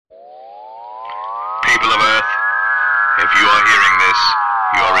you are hearing this,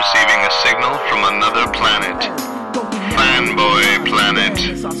 you are receiving a signal from another planet. Fanboy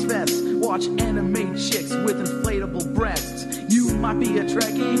Planet. Watch anime chicks with inflatable breasts. You might be a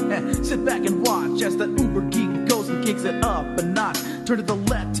Trekkie. Sit back and watch as the uber geek goes and kicks it up a notch. Turn to the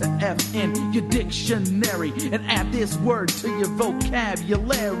letter F in your dictionary and add this word to your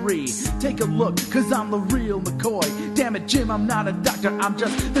vocabulary. Take a look, cause I'm the real McCoy. Damn it, Jim, I'm not a doctor, I'm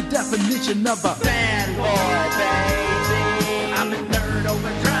just the definition of a fanboy, baby. I'm a nerd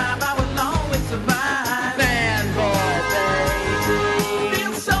overdrive, I will always survive. Fanboy, baby.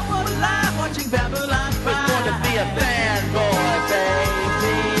 Feel so alive watching Babylon 5. It's going to be a fanboy,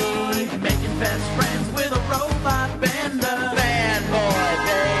 baby. Making best friends with a robot bender.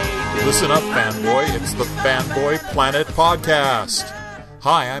 Listen up, Fanboy. It's the Fanboy Planet Podcast.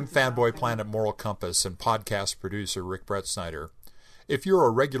 Hi, I'm Fanboy Planet Moral Compass and podcast producer Rick Brett Snyder. If you're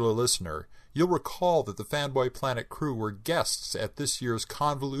a regular listener, you'll recall that the Fanboy Planet crew were guests at this year's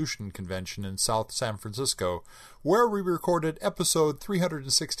Convolution Convention in South San Francisco, where we recorded episode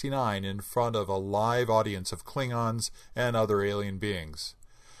 369 in front of a live audience of Klingons and other alien beings.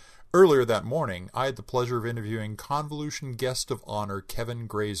 Earlier that morning, I had the pleasure of interviewing Convolution guest of honor Kevin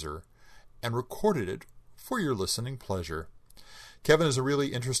Grazier, and recorded it for your listening pleasure. Kevin is a really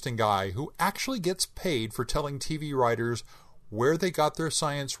interesting guy who actually gets paid for telling TV writers where they got their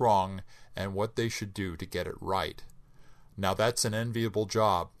science wrong and what they should do to get it right. Now that's an enviable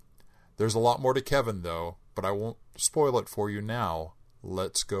job. There's a lot more to Kevin, though, but I won't spoil it for you now.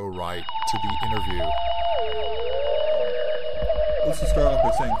 Let's go right to the interview. Let's just start off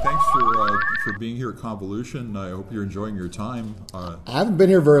by saying thanks for being here at Convolution. I hope you're enjoying your time. I haven't been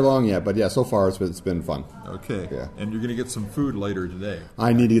here very long yet, but yeah, so far it's been fun. Okay. Yeah. And you're going to get some food later today.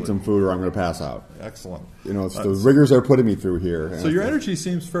 I need to get some food or I'm going to pass out. Excellent. You know, it's the rigors they're putting me through here. So your energy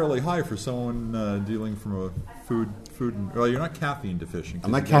seems fairly high for someone dealing from a food. Well, you're not caffeine deficient.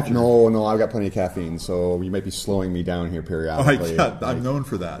 I'm not caffeine. No, I've got plenty of caffeine, so you might be slowing me down here periodically. I'm known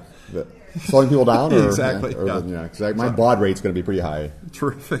for that. Slowing people down? Or, exactly. My baud rate's going to be pretty high.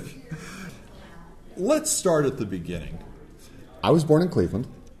 Terrific. Let's start at the beginning. I was born in Cleveland.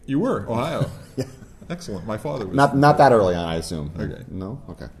 You were? Ohio. Yeah. Excellent. My father was. Not that early on, I assume. Okay. No?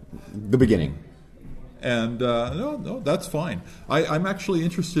 Okay. The beginning. And, no, that's fine. I'm actually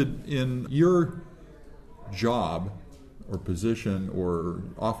interested in your job or position or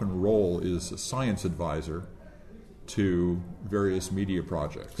often role is a science advisor to various media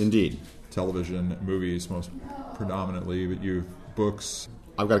projects. Indeed. Television, movies most predominantly, but you've books.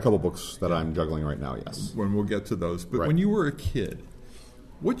 I've got a couple books that I'm juggling right now, yes. When we'll get to those. But right. When you were a kid,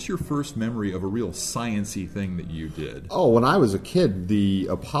 what's your first memory of a real science-y thing that you did? Oh, when I was a kid, the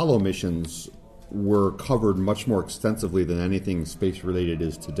Apollo missions were covered much more extensively than anything space-related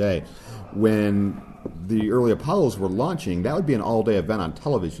is today. When the early Apollos were launching, that would be an all-day event on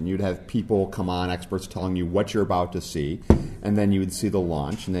television. You'd have people come on, experts telling you what you're about to see, and then you would see the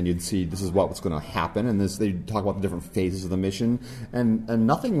launch, and then you'd see this is what's going to happen, and they'd talk about the different phases of the mission, and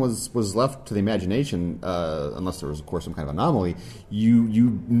nothing was left to the imagination, unless there was, of course, some kind of anomaly.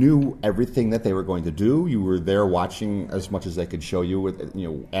 You knew everything that they were going to do. You were there watching as much as they could show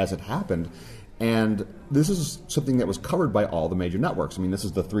you, as it happened. And this is something that was covered by all the major networks. I mean, this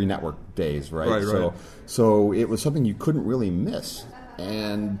is the 3 network days, right? Right. So it was something you couldn't really miss.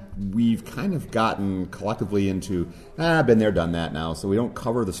 And we've kind of gotten collectively into, been there, done that now. So we don't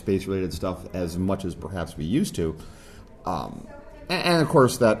cover the space-related stuff as much as perhaps we used to. And of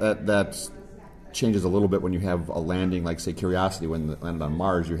course, that changes a little bit when you have a landing like, say, Curiosity. When it landed on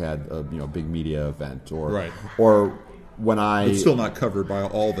Mars, you had a big media event. Or when It's still not covered by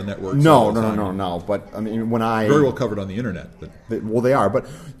all the networks. No. But I mean, when I very well covered on the internet. They are. But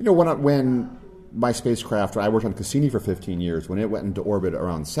when my spacecraft, I worked on Cassini for 15 years. When it went into orbit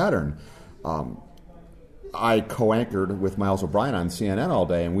around Saturn, I co-anchored with Miles O'Brien on CNN all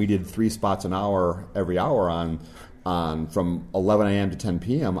day, and we did 3 spots an hour every hour on from 11 a.m. to 10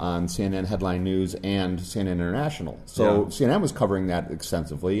 p.m. on CNN Headline News and CNN International. So CNN was covering that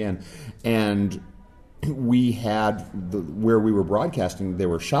extensively, and we had where we were broadcasting, there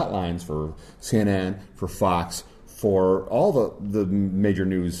were shot lines for CNN, for Fox, for all the major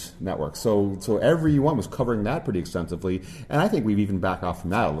news networks. So everyone was covering that pretty extensively, and I think we've even backed off from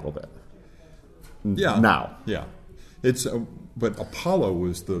that a little bit. Yeah. Now. Yeah. It's but Apollo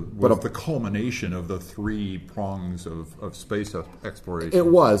was the culmination of the 3 prongs of space exploration. It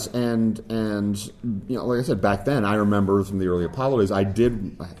was, and like I said, back then I remember from the early Apollo days. I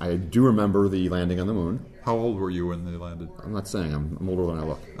do remember the landing on the moon. How old were you when they landed? I'm not saying I'm older than I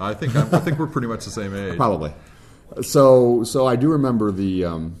look. I think we're pretty much the same age. Probably. So I do remember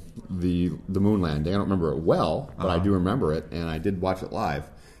the the moon landing. I don't remember it well, but I do remember it, and I did watch it live.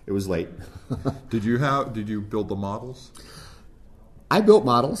 It was late. Did you build the models? I built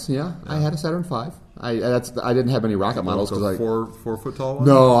models. Yeah, I had a Saturn V. I didn't have any rocket models because four foot tall one.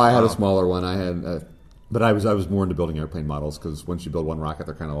 No, I had a smaller one. I had. But I was more into building airplane models because once you build one rocket,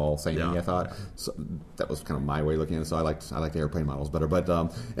 they're kind of all samey. I thought so that was kind of my way of looking at it. So I liked the airplane models better. But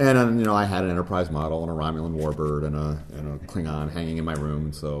and I had an Enterprise model and a Romulan Warbird and a Klingon hanging in my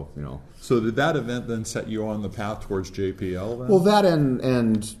room. So So did that event then set you on the path towards JPL? Then? Well, that and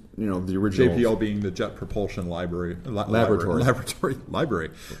the original JPL being the Jet Propulsion Laboratory. We have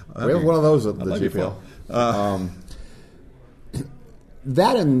one of those at the JPL.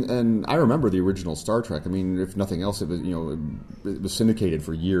 That and I remember the original Star Trek. I mean, if nothing else, it was syndicated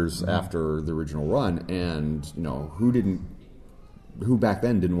for years after the original run, and who back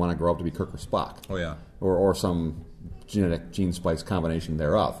then didn't want to grow up to be Kirk or Spock? Oh yeah, or some genetic gene splice combination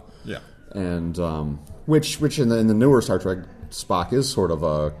thereof. Yeah, and which in the newer Star Trek, Spock is sort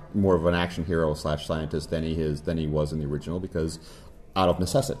of more of an action hero / scientist than he was in the original because out of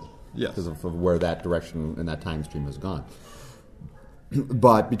necessity. Yes, because of where that direction and that time stream has gone.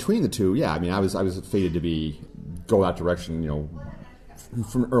 But between the two, yeah, I mean, I was fated to go that direction,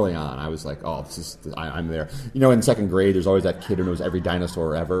 from early on. I was like, oh, I'm there. In second grade, there's always that kid who knows every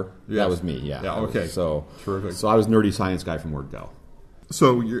dinosaur ever. Yes. That was me, yeah. Yeah, okay. Terrific. So I was nerdy science guy from word go.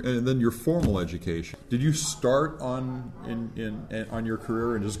 So, and then your formal education. Did you start on your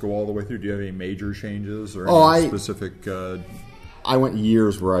career and just go all the way through? Do you have any major changes or any specific? I went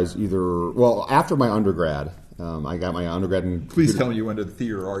years where I was after my undergrad. I got my undergrad in... Please tell me you went to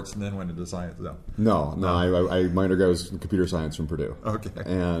theater arts and then went into science. No. My undergrad was in computer science from Purdue. Okay.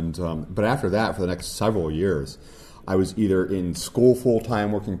 And but after that, for the next several years, I was either in school full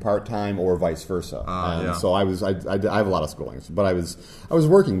time, working part time, or vice versa. So I have a lot of schoolings, but I was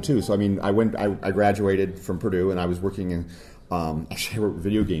working too. So I mean, I graduated from Purdue, and I was working in actually I wrote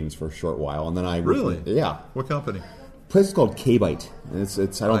video games for a short while, and then I really What company? A place called K-Byte.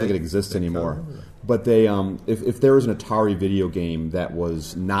 I don't think it exists anymore. But they, if there was an Atari video game that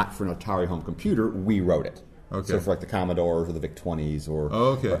was not for an Atari home computer, we wrote it. Okay. So for like the Commodores or the VIC-20s or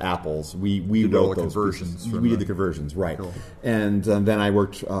Apples, we wrote those conversions. We did the conversions, right? Cool. And then I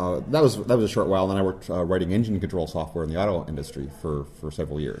worked. That was a short while. And then I worked writing engine control software in the auto industry for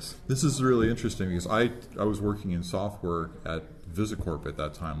several years. This is really interesting because I was working in software at VisiCorp at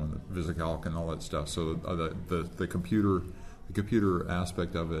that time on the VisiCalc and all that stuff. So the computer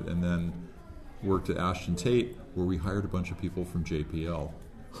aspect of it, and then worked at Ashton Tate, where we hired a bunch of people from JPL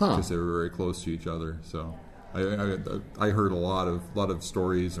because they were very close to each other. So I heard a lot of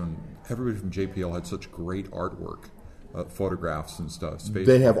stories, and everybody from JPL had such great artwork, photographs and stuff.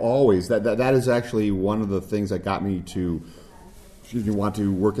 They have always that is actually one of the things that got me to want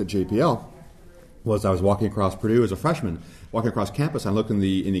to work at JPL. Was I was walking across Purdue as a freshman, walking across campus, and I looked in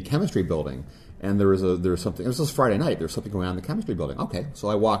the chemistry building, and there was something. It was just Friday night. There was something going on in the chemistry building. Okay, so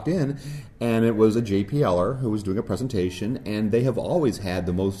I walked in, and it was a JPLer who was doing a presentation, and they have always had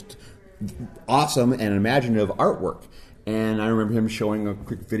the most awesome and imaginative artwork. And I remember him showing a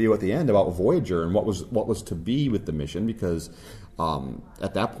quick video at the end about Voyager and what was to be with the mission, because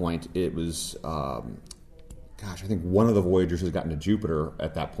at that point it was. I think one of the Voyagers had gotten to Jupiter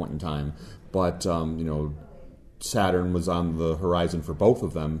at that point in time, but Saturn was on the horizon for both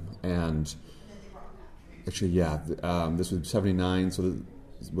of them, and actually, this was 79, so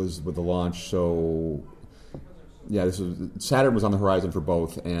this was with the launch. So, Saturn was on the horizon for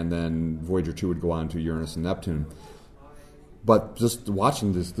both, and then Voyager 2 would go on to Uranus and Neptune. But just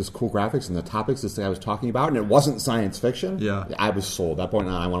watching this cool graphics and the topics this thing I was talking about, and it wasn't science fiction, I was sold. At that point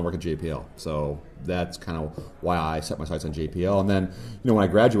on, I want to work at JPL. So that's kind of why I set my sights on JPL. And then, when I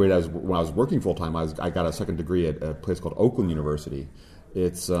graduated, when I was working full time, I got a second degree at a place called Oakland University.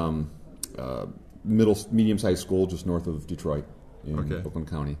 It's medium-sized school just north of Detroit in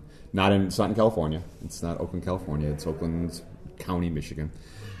Oakland County. It's not in California. It's not Oakland, California. It's Oakland County, Michigan.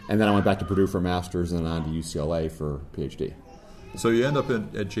 And then I went back to Purdue for a master's and then on to UCLA for a PhD. So you end up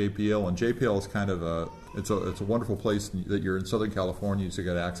at JPL, and JPL is kind of it's a wonderful place that you're in Southern California, so you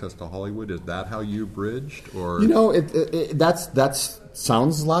got access to Hollywood. Is that how you bridged, or that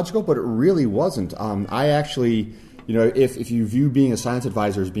sounds logical, but it really wasn't. I actually, if you view being a science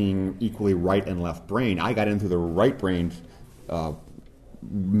advisor as being equally right and left brain, I got into the right brain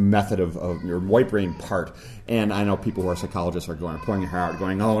method of your white brain part, and I know people who are psychologists are pulling your hair out,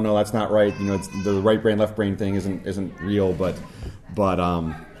 going, "Oh no, that's not right." It's the right brain left brain thing isn't real, but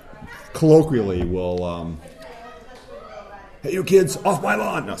colloquially, we'll hey, you kids, off my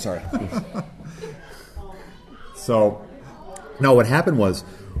lawn. No, sorry. So, no, what happened was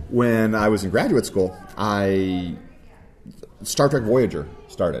when I was in graduate school, Star Trek Voyager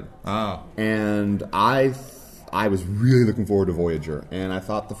started. And I was really looking forward to Voyager, and I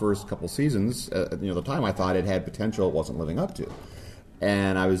thought the first couple seasons, the time I thought it had potential it wasn't living up to.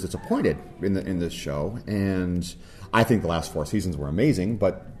 And I was disappointed in this show, and I think the last 4 seasons were amazing,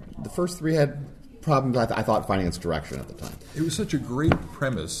 but the first 3 had problems, I thought, finding its direction at the time. It was such a great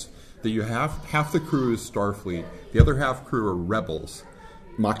premise that you have half the crew is Starfleet, the other half crew are rebels.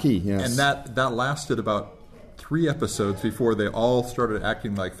 Maquis, yes. And that lasted about 3 episodes before they all started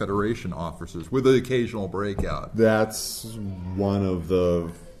acting like Federation officers with the occasional breakout. That's one of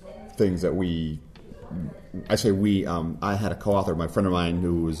the things that I had a co-author, my friend of mine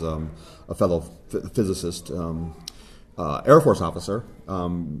who was a fellow physicist, Air Force officer.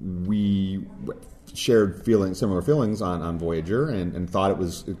 We shared similar feelings on Voyager and thought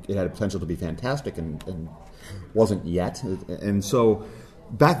it had potential to be fantastic and wasn't yet. And so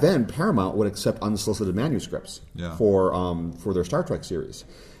back then, Paramount would accept unsolicited manuscripts for their Star Trek series.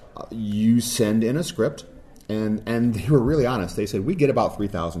 You send in a script, and they were really honest. They said, we get about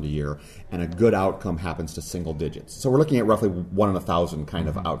 3,000 a year, and a good outcome happens to single digits. So we're looking at roughly 1 in 1,000 kind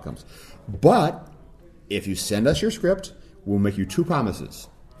of outcomes. But if you send us your script, we'll make you 2 promises.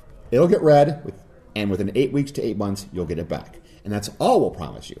 It'll get read, and within 8 weeks to 8 months, you'll get it back. And that's all we'll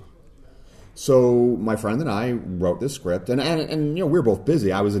promise you. So my friend and I wrote this script, and we were both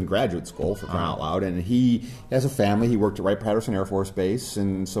busy. I was in graduate school, for crying out loud, and he has a family. He worked at Wright-Patterson Air Force Base,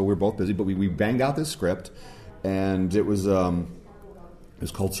 and so we were both busy. But we banged out this script, and it was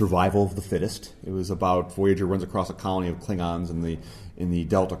called Survival of the Fittest. It was about Voyager runs across a colony of Klingons in the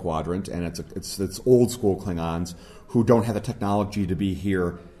Delta Quadrant, and it's old school Klingons who don't have the technology to be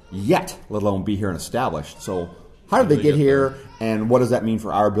here yet, let alone be here and established. So how did they get here, and what does that mean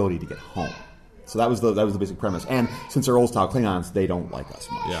for our ability to get home? So that was the basic premise. And since they're old-style Klingons, they don't like us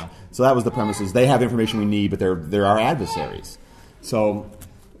much. Yeah. So that was the premise, is they have information we need, but they're our adversaries. So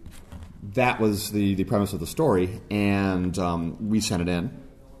that was the premise of the story, and we sent it in,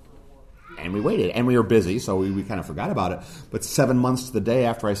 and we waited. And we were busy, so we kind of forgot about it. But 7 months to the day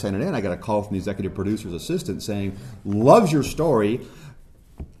after I sent it in, I got a call from the executive producer's assistant saying, loves your story,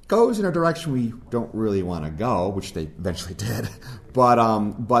 goes in a direction we don't really want to go, which they eventually did,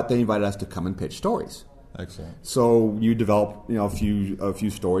 but they invited us to come and pitch stories. Excellent. So you develop a few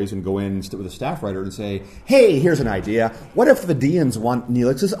stories and go in and sit with a staff writer and say, hey, here's an idea. What if the Deans want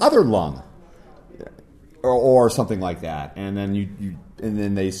Neelix's other lung, or something like that? And then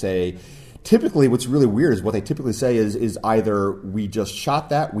then they say, typically what's really weird is what they typically say is either we just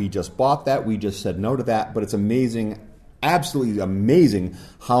shot that, we just bought that, we just said no to that. But it's amazing. Absolutely amazing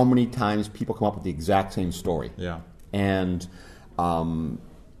how many times people come up with the exact same story. Yeah. And so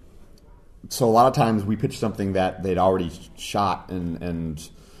a lot of times we pitch something that they'd already shot, and in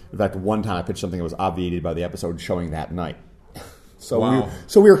fact, one time I pitched something that was obviated by the episode showing that night. So wow.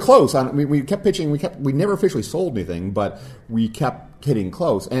 we were close on. We kept pitching. We never officially sold anything, but we kept getting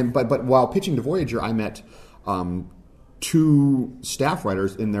close. But while pitching to Voyager, I met 2 staff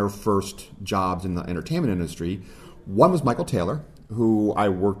writers in their first jobs in the entertainment industry. One was Michael Taylor, who I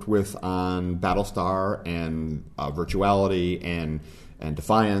worked with on Battlestar and Virtuality and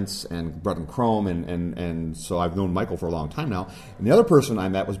Defiance and Blood and Chrome, and so I've known Michael for a long time now. And the other person I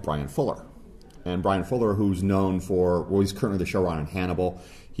met was Brian Fuller. And Brian Fuller, who's known for, he's currently the showrunner in Hannibal.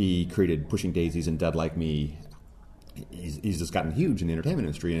 He created Pushing Daisies and Dead Like Me. He's just gotten huge in the entertainment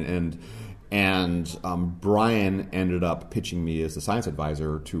industry, and Brian ended up pitching me as the science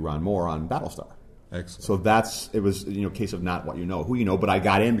advisor to Ron Moore on Battlestar. Excellent. So it was case of not what you know, who you know. But I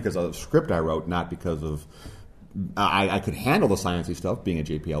got in because of the script I wrote, not because of I could handle the sciencey stuff being a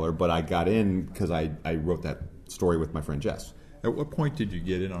JPLer, but I got in because I wrote that story with my friend Jess. At what point did you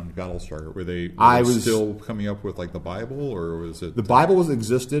get in on Battlestar? Were they still coming up with like the Bible, or was it? The Bible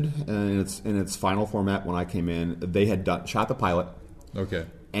existed in its final format when I came in. They had shot the pilot. Okay.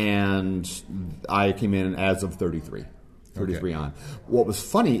 And I came in as of 33 on. What was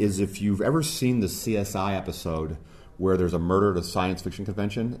funny is if you've ever seen the CSI episode where there's a murder at a science fiction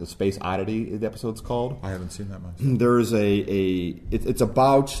convention, the Space Oddity, the episode's called. I haven't seen that much. There's it's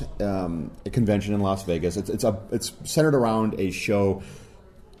about a convention in Las Vegas. It's centered around a show.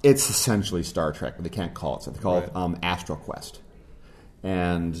 It's essentially Star Trek, but they can't call it so. They call it Astro Quest.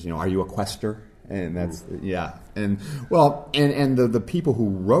 And are you a quester? And that's and the people who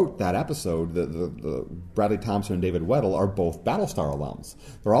wrote that episode, the Bradley Thompson and David Weddle, are both Battlestar alums.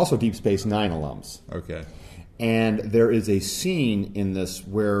 They're also Deep Space Nine alums. Okay. And there is a scene in this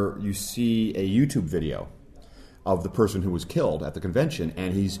where you see a YouTube video of the person who was killed at the convention,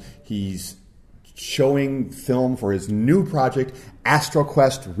 and he's showing film for his new project,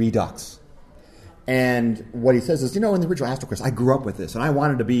 AstroQuest Redux. And what he says is, in the original AstroQuest, I grew up with this, and I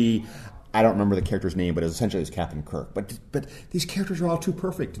wanted to be, I don't remember the character's name, but essentially it's Captain Kirk. But these characters are all too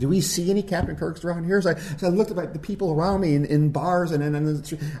perfect. Do we see any Captain Kirks around here? So I looked at the people around me in bars, and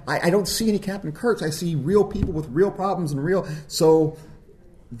I don't see any Captain Kirks. I see real people with real problems and real... So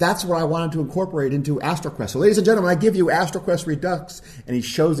that's what I wanted to incorporate into AstroQuest. So ladies and gentlemen, I give you AstroQuest Redux. And he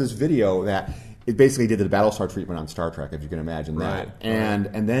shows this video that... It basically did the Battlestar treatment on Star Trek, if you can imagine that. Right.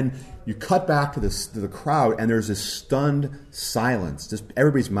 And then you cut back to the crowd, and there's this stunned silence. Just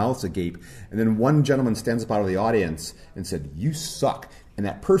everybody's mouths agape. And then one gentleman stands up out of the audience and said, "You suck." And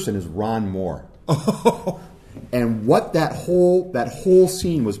that person is Ron Moore. And what that whole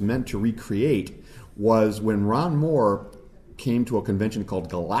scene was meant to recreate was when Ron Moore came to a convention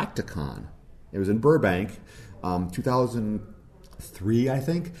called Galacticon. It was in Burbank, 2003, I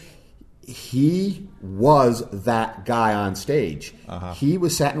think. He was that guy on stage. Uh-huh. He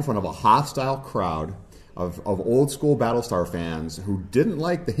was sat in front of a hostile crowd of old school Battlestar fans who didn't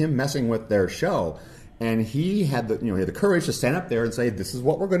like him messing with their show, and he had the courage to stand up there and say, "This is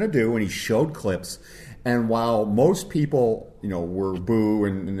what we're going to do," and he showed clips. And while most people were boo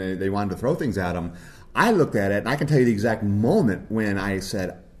and they wanted to throw things at him, I looked at it and I can tell you the exact moment when I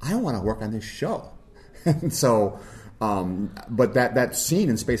said, "I want to work on this show." And so. But that scene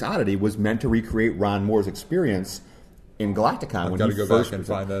in Space Oddity was meant to recreate Ron Moore's experience in Galacticon. I've got to go back and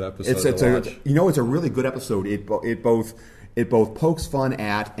find that episode to watch. It's a really good episode. It both pokes fun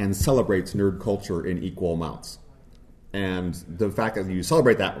at and celebrates nerd culture in equal amounts. And the fact that you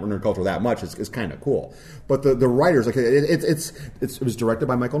celebrate that nerd culture that much is kind of cool. But the writers, it was directed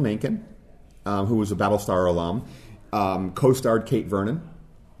by Michael Nankin, who was a Battlestar alum, co-starred Kate Vernon.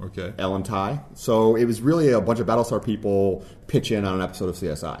 Okay. Ellen Ty. So it was really a bunch of Battlestar people pitch in on an episode of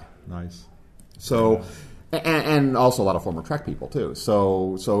CSI. Nice. So, and also a lot of former Trek people too.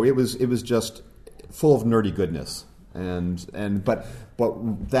 So it was just full of nerdy goodness. But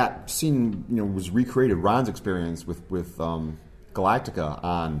that scene was recreated. Ron's experience with Galactica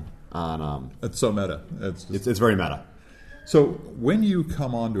on. It's so meta. It's very meta. So when you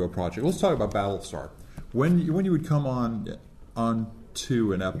come onto a project, let's talk about Battlestar. When you would come on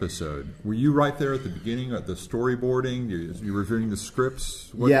to an episode, were you right there at the beginning at the storyboarding? You reviewing the scripts?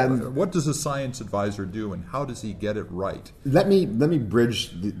 What does a science advisor do, and how does he get it right? Let me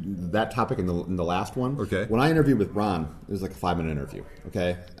bridge that topic in the last one. Okay. When I interviewed with Ron, it was like a 5-minute interview.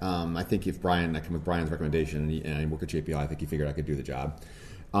 Okay. I think I come with Brian's recommendation, and I work at JPL, I think he figured I could do the job.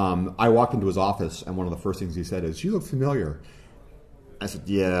 I walked into his office, and one of the first things he said is, "You look familiar." I said,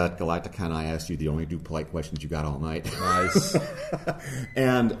 "Yeah, at Galacticon, I asked you the only 2 polite questions you got all night." Nice.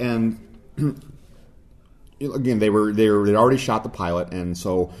 and again, they'd already shot the pilot, and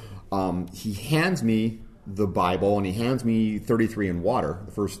so he hands me the Bible, and he hands me 33 in Water,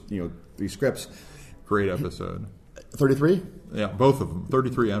 the first 3 scripts. Great episode. 33? Yeah, both of them,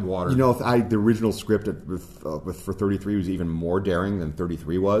 33 and Water. The original script for 33 was even more daring than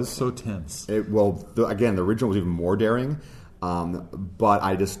 33 was. So tense. The original was even more daring. But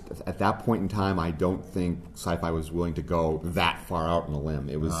I just, at that point in time, I don't think sci-fi was willing to go that far out on a limb.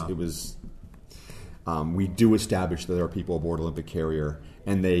 It was. We do establish that there are people aboard Olympic Carrier,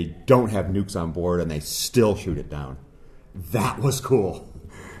 and they don't have nukes on board, and they still shoot it down. That was cool,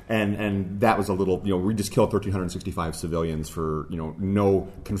 and that was a little. We just killed 1,365 civilians for no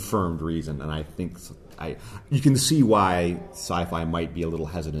confirmed reason, and I think you can see why sci-fi might be a little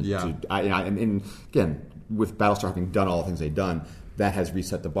hesitant. Yeah. And again, with Battlestar having done all the things they've done, that has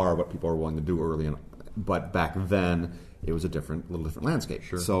reset the bar of what people are willing to do early on. But back then, it was a little different landscape.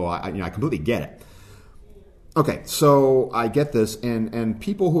 Sure. So I completely get it. Okay, so I get this, and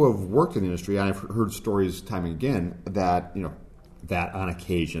people who have worked in the industry, and I've heard stories time and again that that on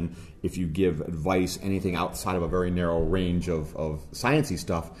occasion, if you give advice anything outside of a very narrow range of sciencey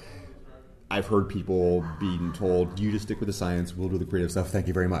stuff, I've heard people being told, "You just stick with the science, we'll do the creative stuff, thank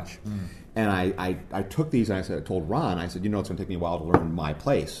you very much." And I took these, and I told Ron, I said, "It's going to take me a while to learn my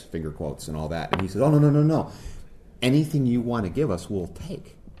place," finger quotes and all that. And he said, "Oh, no. Anything you want to give us, we'll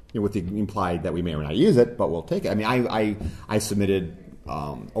take." With the implied that we may or may not use it, but we'll take it. I mean, I submitted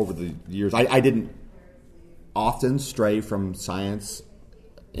over the years. I didn't often stray from science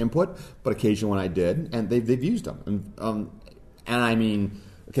input, but occasionally when I did, and they've used them. And I mean,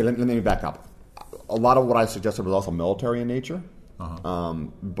 okay, let me back up. A lot of what I suggested was also military in nature,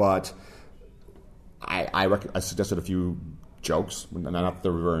 but I suggested a few jokes, not that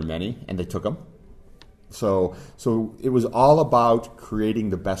there were very many, and they took them. So it was all about creating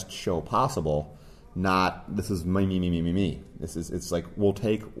the best show possible not this is me. It's like we'll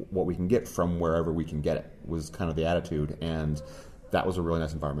take what we can get from wherever we can get it, was kind of the attitude, and that was a really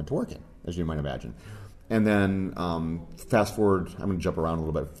nice environment to work in, as you might imagine. And then fast forward, I'm going to jump around a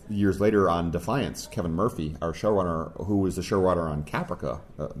little bit. Years later on Defiance, Kevin Murphy, our showrunner, who was the showrunner on Caprica,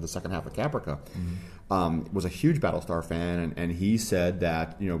 the second half of Caprica, was a huge Battlestar fan, and he said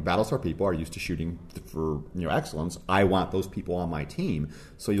that Battlestar people are used to shooting for excellence. I want those people on my team,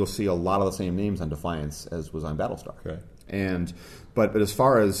 so you'll see a lot of the same names on Defiance as was on Battlestar. Okay. But as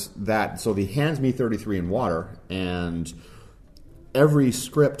far as that, so he hands me 33 in Water, and every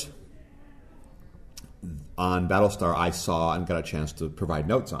script on Battlestar I saw and got a chance to provide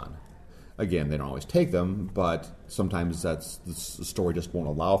notes on. Again, they don't always take them, but sometimes the story just won't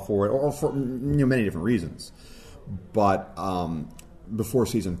allow for it, or for many different reasons. But before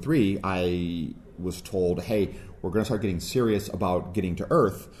season 3, I was told, hey, we're going to start getting serious about getting to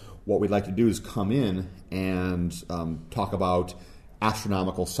Earth. What we'd like to do is come in and talk about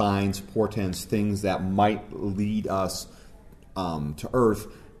astronomical signs, portents, things that might lead us to Earth.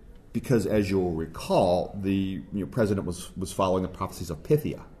 Because, as you'll recall, the president was following the prophecies of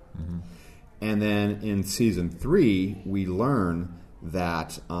Pythia. Mm-hmm. And then in season 3, we learn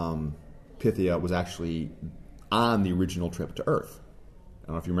that Pythia was actually on the original trip to Earth. I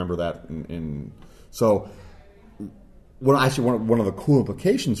don't know if you remember that. So, one of the cool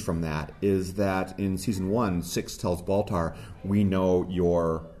implications from that is that in season 1, Six tells Baltar, we know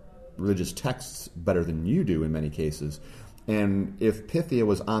your religious texts better than you do in many cases. And if Pythia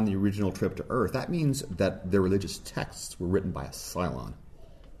was on the original trip to Earth, that means that their religious texts were written by a Cylon,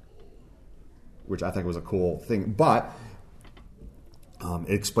 which I think was a cool thing. But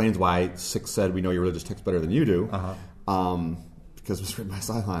it explains why Six said, we know your religious texts better than you do, because it was written by a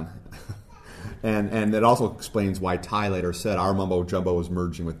Cylon. and it also explains why Ty later said our mumbo-jumbo is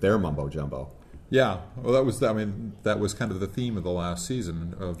merging with their mumbo-jumbo. Yeah, well, that was kind of the theme of the last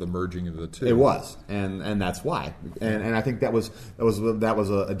season, of the merging of the two. It was, and that's why. And I think that was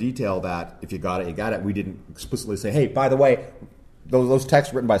a detail that if you got it, you got it. We didn't explicitly say, hey, by the way, those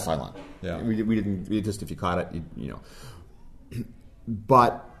texts written by Cylon. Yeah, we didn't. We just, if you caught it,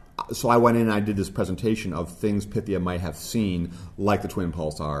 But so I went in and I did this presentation of things Pythia might have seen, like the twin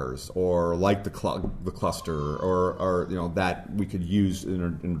pulsars, or like the cluster, or that we could use in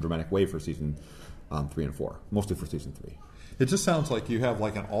a dramatic way for season 3 and 4, mostly for season 3. It just sounds like you have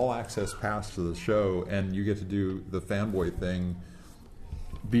like an all-access pass to the show, and you get to do the Fanboy thing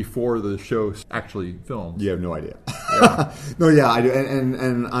before the show actually films. You have no idea. Yeah. No, yeah, I do.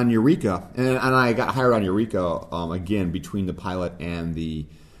 And on Eureka, and I got hired on Eureka again between the pilot and the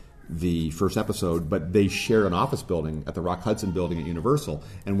first episode, but they share an office building at the Rock Hudson building at Universal.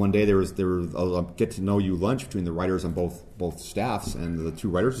 And one day there was a get to know you lunch between the writers on both staffs, and the 2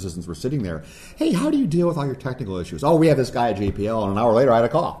 writers assistants were sitting there. Hey, how do you deal with all your technical issues? Oh, we have this guy at JPL, and an hour later I had a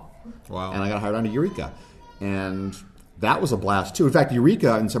call. Wow. And I got hired on to Eureka, and that was a blast too. In fact,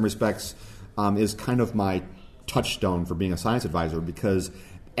 Eureka, in some respects, is kind of my touchstone for being a science advisor, because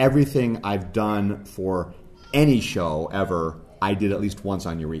everything I've done for any show ever, I did at least once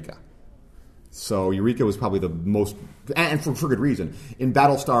on Eureka. So Eureka was probably the most, and for good reason. In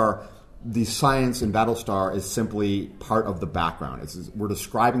Battlestar, the science in Battlestar is simply part of the background. We're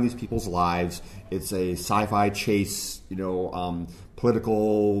describing these people's lives. It's a sci-fi chase,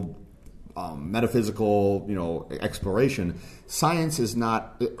 political, metaphysical, exploration. Science is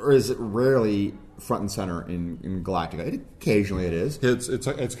not, or is it rarely front and center in Galactica. Occasionally it is.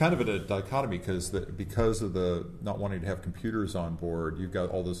 It's kind of a dichotomy because of the not wanting to have computers on board, you've got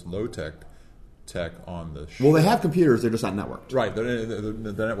all this low tech on the show. Well, they have computers, they're just not networked. Right, the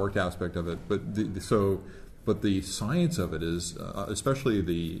networked aspect of it, but the science of it is especially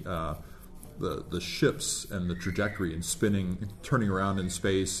the ships and the trajectory and spinning, turning around in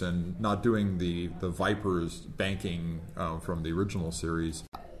space, and not doing the Vipers banking from the original series.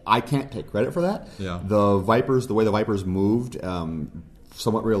 I can't take credit for that. Yeah. The way the Vipers moved,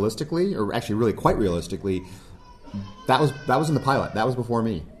 somewhat realistically, or actually really quite realistically, that was in the pilot. That was before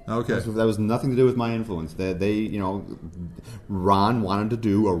me. Okay. That was nothing to do with my influence. Ron wanted to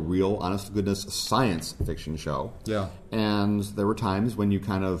do a real, honest-to-goodness science fiction show. Yeah. And there were times when you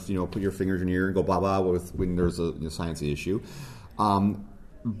kind of, put your fingers in your ear and go blah, blah, when there's a sciencey issue.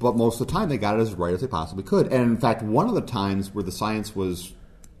 But most of the time, they got it as right as they possibly could. And in fact, one of the times where the science was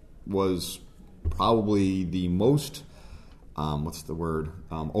probably the most,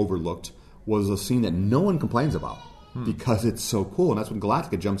 overlooked, was a scene that no one complains about. Because it's so cool, and that's when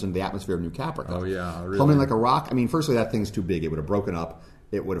Galactica jumps into the atmosphere of New Caprica. Oh, yeah. Really? Plumbing like a rock. I mean, firstly, that thing's too big. It would have broken up.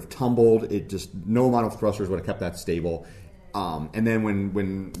 It would have tumbled. No amount of thrusters would have kept that stable. And then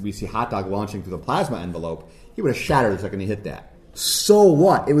when we see Hot Dog launching through the plasma envelope, he would have shattered the second he hit that. So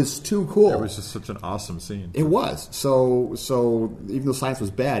what? It was too cool. It was just such an awesome scene. It was. So even though science was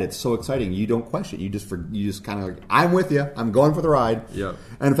bad, it's so exciting. You don't question it. You just kind of like, I'm with you. I'm going for the ride. Yeah.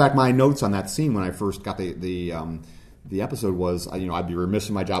 And in fact, my notes on that scene when I first got the episode was, I'd be remiss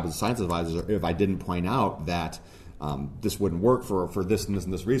in my job as a science advisor if I didn't point out that this wouldn't work for this and this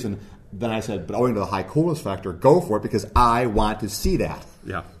and this reason. Then I said, but owing to the high coolness factor, go for it because I want to see that.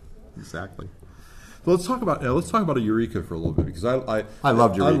 Yeah, exactly. So let's talk about a Eureka for a little bit because I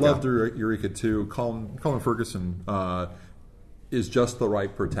loved Eureka. I loved Eureka too. Colin Ferguson is just the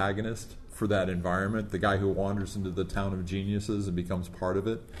right protagonist for that environment. The guy who wanders into the town of geniuses and becomes part of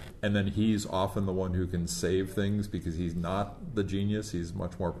it, and then he's often the one who can save things because he's not the genius. He's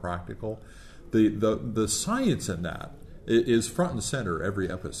much more practical. The science in that is front and center every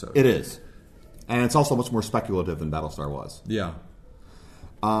episode. It is, and it's also much more speculative than Battlestar was. Yeah.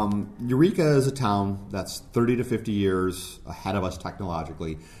 Eureka is a town that's 30 to 50 years ahead of us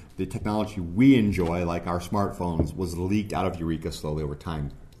technologically. The technology we enjoy, like our smartphones, was leaked out of Eureka slowly over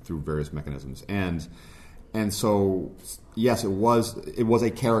time through various mechanisms. And so, yes, it was a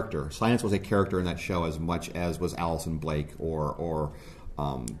character. Science was a character in that show as much as was Allison Blake or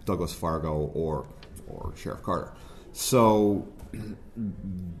Douglas Fargo or Sheriff Carter. So,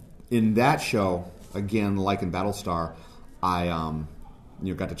 in that show, again, like in Battlestar, I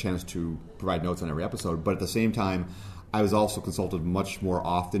got the chance to provide notes on every episode, but at the same time, I was also consulted much more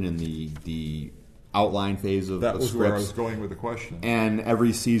often in the outline phase of the scripts. That was where I was going with the question. And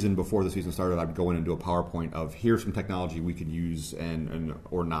every season before the season started, I'd go in and do a PowerPoint of here's some technology we could use and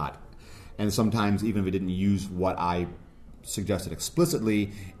or not. And sometimes, even if it didn't use what I suggested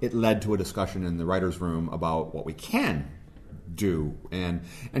explicitly, it led to a discussion in the writer's room about what we can do, and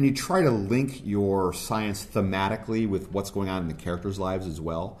you try to link your science thematically with what's going on in the characters' lives as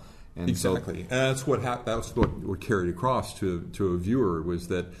well. And exactly, and that's what carried across to a viewer was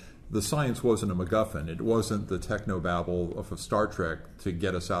that the science wasn't a MacGuffin. It wasn't the technobabble of Star Trek to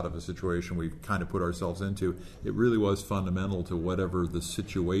get us out of a situation we've kind of put ourselves into. It really was fundamental to whatever the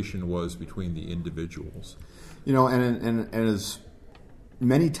situation was between the individuals. And as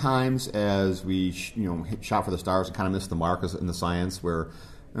many times as we shot for the stars and kind of missed the mark in the science where,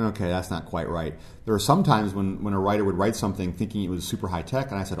 okay, that's not quite right. There are some times when a writer would write something thinking it was super high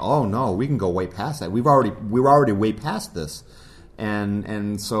tech, and I said, oh no, we can go way past that. We were already way past this,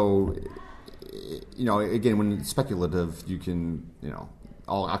 and so again, when it's speculative, you can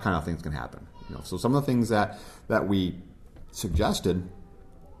all kind of things can happen. So some of the things that we suggested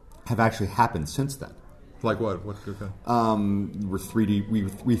have actually happened since then. Like what? What's good? We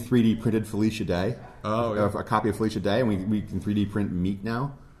 3D printed Felicia Day. Oh, yeah. A copy of Felicia Day, and we can 3D print meat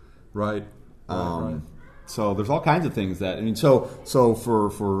now. Right. Right. So there's all kinds of things that so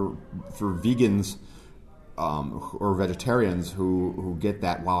for vegans or vegetarians who get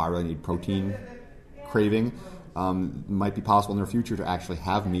that, wow, I really need protein craving, might be possible in their future to actually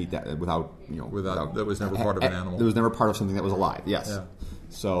have meat that without that was never part of an animal. That was never part of something that was alive. Yes. Yeah.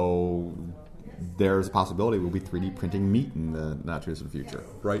 So there's a possibility we'll be 3D printing meat in the not too distant future.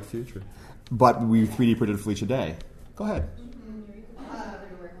 Bright future. But we 3D printed Felicia Day. Go ahead.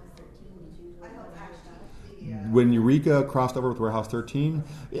 When Eureka crossed over with Warehouse 13,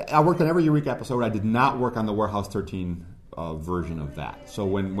 I worked on every Eureka episode. I did not work on the Warehouse 13 version of that. So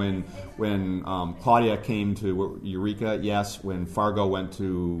when Claudia came to Eureka, yes. When Fargo went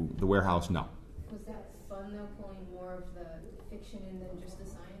to the Warehouse, no. Was that fun, though, pulling more of the fiction in than just the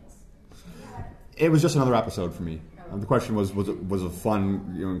science? It was just another episode for me. The question was it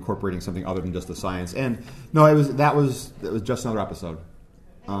fun incorporating something other than just the science? And no, it was just another episode.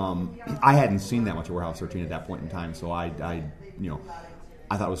 I hadn't seen that much of Warehouse 13 at that point in time, so I thought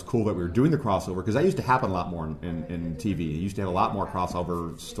it was cool that we were doing the crossover, because that used to happen a lot more in TV. It used to have a lot more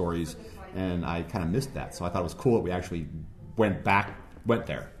crossover stories, and I kind of missed that. So I thought it was cool that we actually went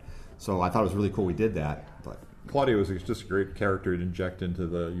there. So I thought it was really cool we did that. But Claudia was just a great character to inject into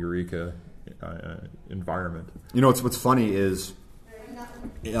the Eureka environment. What's funny is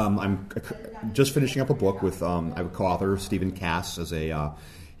I'm just finishing up a book with I have a co-author, Stephen Cass,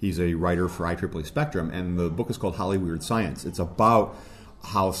 he's a writer for IEEE Spectrum, and the book is called Hollyweird Science. It's about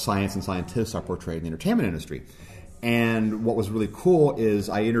how science and scientists are portrayed in the entertainment industry. And what was really cool is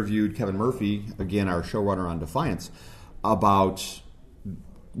I interviewed Kevin Murphy, again our showrunner on Defiance, about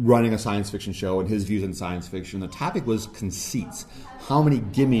running a science fiction show and his views on science fiction. The topic was conceits. How many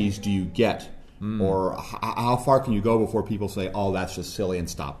gimmies do you get? Or how far can you go before people say, oh, that's just silly, and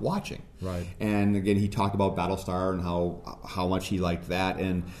stop watching? Right. And again, he talked about Battlestar and how much he liked that.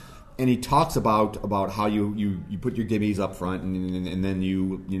 And And he talks about how you put your gimmies up front and then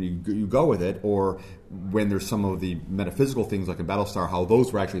you go with it, or when there's some of the metaphysical things like in Battlestar, how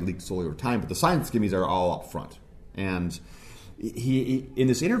those were actually leaked slowly over time, but the science gimmies are all up front. And he in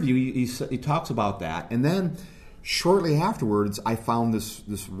this interview he talks about that, and then shortly afterwards I found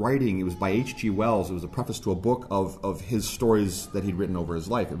this writing. It was by H.G. Wells. It was a preface to a book of his stories that he'd written over his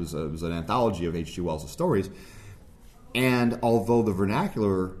life. It was an anthology of H.G. Wells' stories. And although the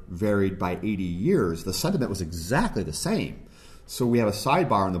vernacular varied by 80 years, the sentiment was exactly the same. So we have a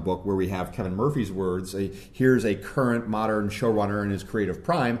sidebar in the book where we have Kevin Murphy's words, here's a current modern showrunner in his creative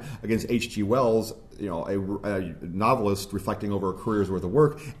prime, against H.G. Wells, a novelist reflecting over a career's worth of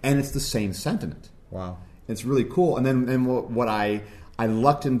work, and it's the same sentiment. Wow. It's really cool. And what I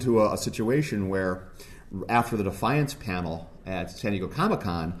lucked into a situation where after the Defiance panel at San Diego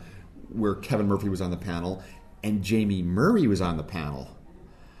Comic-Con, where Kevin Murphy was on the panel, and Jamie Murray was on the panel,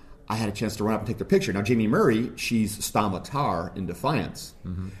 I had a chance to run up and take their picture. Now, Jamie Murray, she's Stama Tar in Defiance,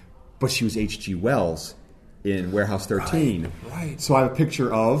 but she was H.G. Wells in Warehouse 13. Right. So I have a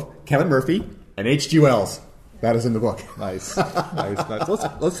picture of Kevin Murphy and H.G. Wells. That is in the book. Nice.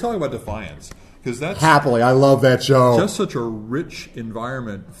 Let's talk about Defiance, because that's happily. I love that show. Just such a rich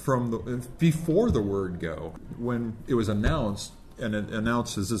environment from before the word go. When it was announced, and it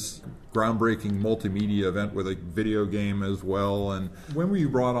announced as this groundbreaking multimedia event with a video game as well. And when were you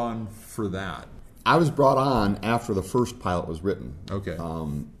brought on for that? I was brought on after the first pilot was written. Okay.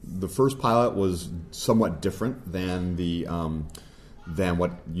 The first pilot was somewhat different than than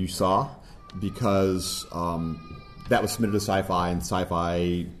what you saw, because that was submitted to Sci-Fi, and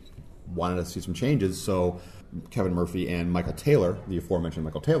Sci-Fi wanted to see some changes. So Kevin Murphy and Michael Taylor, the aforementioned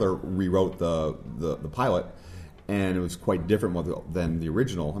Michael Taylor, rewrote the pilot. And it was quite different than the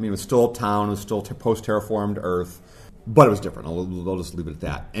original. I mean, it was still a town, it was still post-terraformed Earth, but it was different. I'll just leave it at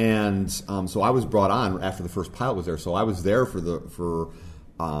that. And so I was brought on after the first pilot was there. So I was there from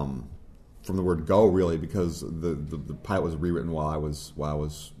the word go, really, because the pilot was rewritten while I was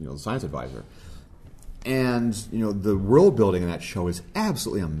the science advisor. And the world building in that show is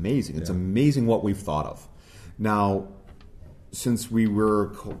absolutely amazing. It's amazing what we've thought of. Now, since we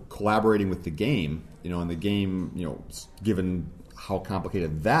were collaborating with the game, and the game, given how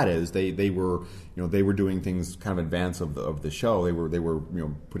complicated that is, they were doing things kind of in advance of the show. They were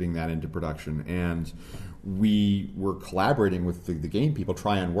putting that into production, and we were collaborating with the game people,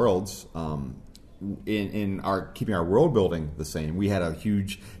 Tryon Worlds, in keeping our world building the same. We had a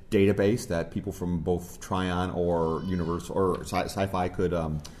huge database that people from both Tryon or Universal or Sci-Fi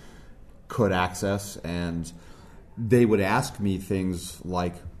could access, and they would ask me things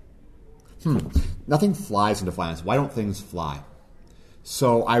like, nothing flies in Defiance. Why don't things fly?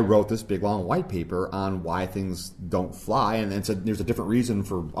 So I wrote this big, long white paper on why things don't fly, and said there's a different reason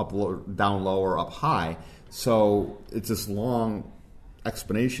for up low, down low, or up high. So it's this long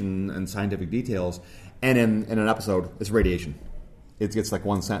explanation and scientific details, and in an episode, it's radiation. It gets like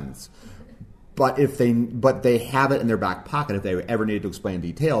one sentence. But they have it in their back pocket. If they ever needed to explain in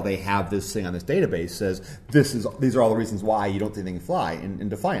detail, they have this thing on this database says these are all the reasons why you don't think they can fly in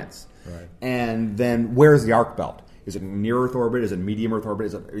Defiance. Right. And then where's the arc belt? Is it near Earth orbit? Is it medium Earth orbit?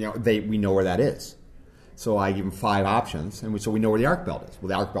 Is it, we know where that is. So I give them 5 options, and so we know where the arc belt is. Well,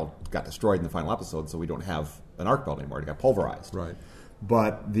 the arc belt got destroyed in the final episode, so we don't have an arc belt anymore. It got pulverized. Right.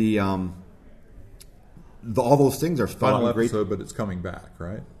 But all those things are final great. episode, but it's coming back,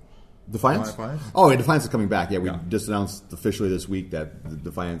 right? Defiance? Oh, yeah, Defiance is coming back. Yeah, we just announced officially this week that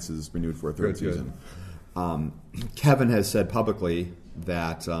Defiance is renewed for a third season. Kevin has said publicly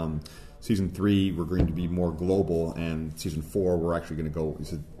that season 3 we're going to be more global, and season 4 we're actually going to go. He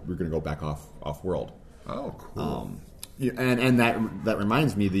said we're going to go back off world. Oh, cool. And that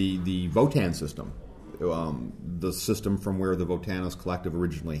reminds me the Votan system, the system from where the Votanos Collective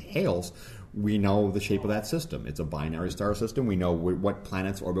originally hails. We know the shape of that system. It's a binary star system. We know what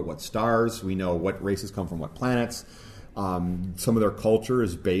planets orbit what stars. We know what races come from what planets. Some of their culture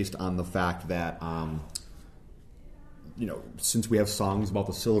is based on the fact that, since we have songs about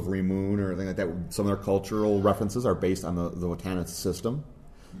the silvery moon or anything like that, some of their cultural references are based on the Votanus system.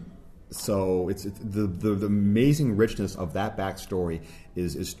 So it's the amazing richness of that backstory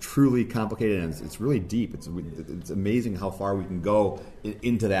is truly complicated, and it's really deep. It's amazing how far we can go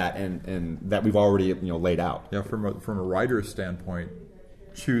into that, and that we've already laid out. Yeah, from a writer's standpoint,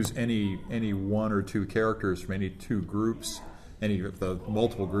 choose any 1 or 2 characters from any 2 groups, any of the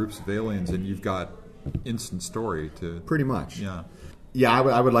multiple groups of aliens, and you've got instant story to pretty much. Yeah.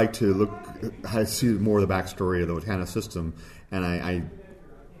 I would like to see more of the backstory of the Votanus system, and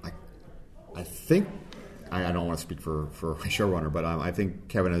I think I don't want to speak for a showrunner, but I think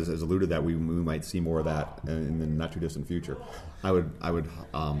Kevin has alluded that we might see more of that in the not too distant future. I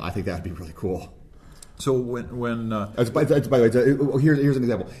think that would be really cool. So when by the way, here's an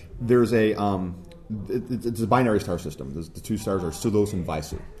example. There's it's a binary star system. The two stars are Sulos and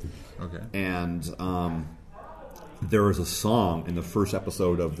Vaisu. Okay. And there was a song in the first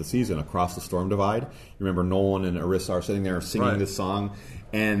episode of the season, Across the Storm Divide. You remember Nolan and Arissa are sitting there singing this song,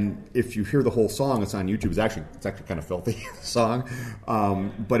 and if you hear the whole song, it's on YouTube. It's actually kind of filthy song,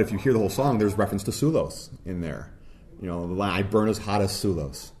 but if you hear the whole song, there's reference to Sulos in there. The line, "I burn as hot as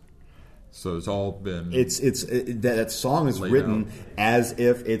Sulos." So it's all been... That song is written as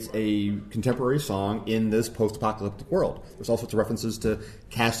if it's a contemporary song in this post-apocalyptic world. There's all sorts of references to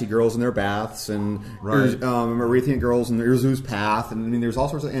Casty girls in their baths and Erythian girls in Urzu's path, and I mean, there's all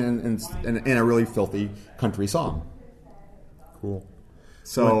sorts of and a really filthy country song. Cool.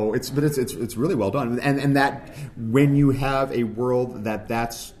 So it's really well done, and that when you have a world that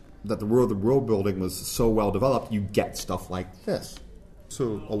the world building was so well developed, you get stuff like this.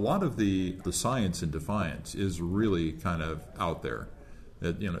 So a lot of the science in Defiance is really kind of out there.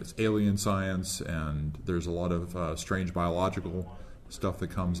 It's alien science, and there's a lot of strange biological stuff that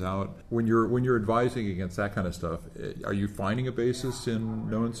comes out. When you're advising against that kind of stuff, are you finding a basis in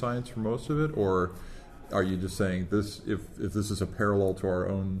known science for most of it, or are you just saying this? If this is a parallel to our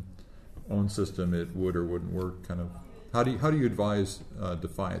own system, it would or wouldn't work? Kind of. How do you advise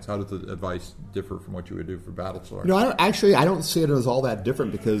Defiance? How does the advice differ from what you would do for Battlestar? I don't see it as all that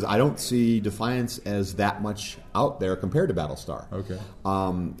different, because I don't see Defiance as that much out there compared to Battlestar. Okay.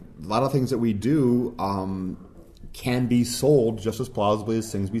 A lot of things that we do can be sold just as plausibly as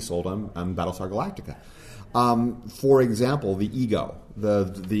things be sold on Battlestar Galactica. For example, the ego,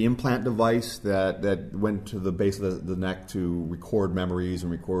 the implant device that went to the base of the neck to record memories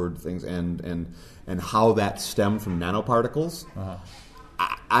and record things, and how that stemmed from nanoparticles. Uh-huh.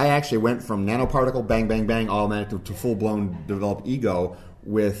 I actually went from nanoparticle, bang, bang, bang, automatic to full-blown developed ego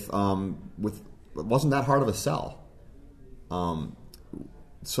with it wasn't that hard of a sell.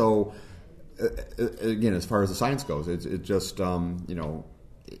 So again, as far as the science goes, it just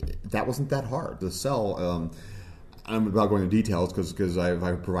that wasn't that hard. The cell, I'm about going into details because if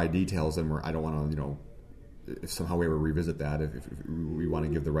I provide details, then I don't want to, if somehow we ever revisit that, if we want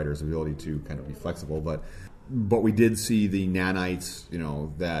to give the writers the ability to kind of be flexible. But we did see the nanites,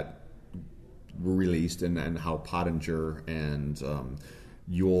 that were released, and how Pottinger and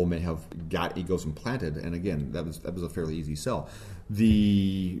Yule may have got egos implanted. And again, that was a fairly easy sell.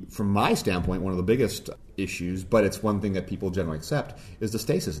 From my standpoint, one of the biggest issues, but it's one thing that people generally accept, is the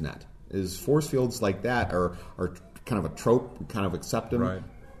stasis net. Is force fields like that are kind of a trope, kind of accept them, right?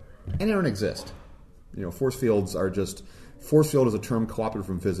 And they don't exist. Force fields are just... Force field is a term co-opted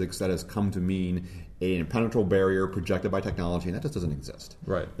from physics that has come to mean an impenetrable barrier projected by technology, and that just doesn't exist.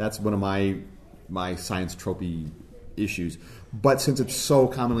 Right. That's one of my science tropey issues. But since it's so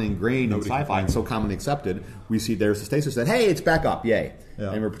commonly ingrained in sci-fi and so commonly accepted, we see there's the stasis that, hey, it's back up, yay.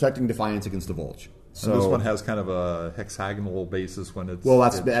 Yeah. And we're protecting Defiance against the Vulge. So this one has kind of a hexagonal basis when it's... Well,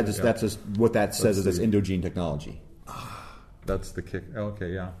 that's just what that says is it's endogene technology. That's the kick.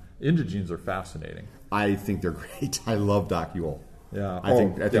 Okay, yeah. Endogenes are fascinating. I think they're great. I love Doc Yule. Yeah. I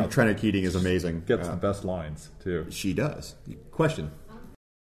think Trenna Keating is amazing. Gets the best lines, too. She does. Question.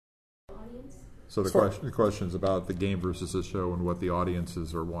 So the question is about the game versus the show and what the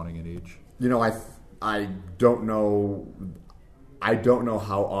audiences are wanting in each. I don't know. I don't know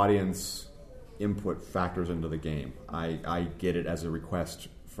how audience input factors into the game. I get it as a request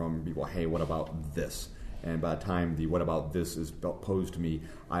from people. Hey, what about this? And by the time the what about this is posed to me,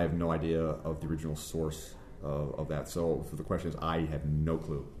 I have no idea of the original source of that. So the question is, I have no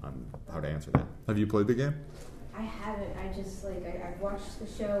clue on how to answer that. Have you played the game? I haven't. I just I've watched the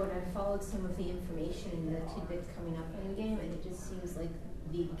show and I've followed some of the information and the tidbits coming up in the game, and it just seems like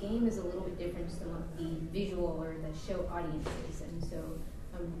the game is a little bit different than what the visual or the show audience is, and so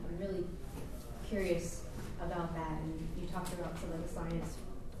I'm really curious about that. And you talked about some of the science,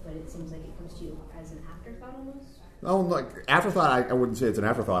 but it seems like it comes to you as an afterthought almost. Oh, afterthought, I wouldn't say it's an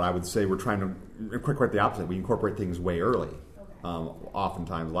afterthought. I would say we're trying to quite the opposite. We incorporate things way early. Okay.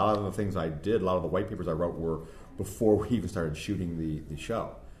 Oftentimes, a lot of the things I did, a lot of the white papers I wrote were before we even started shooting the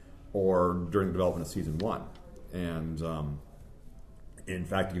show, or during the development of season 1. And in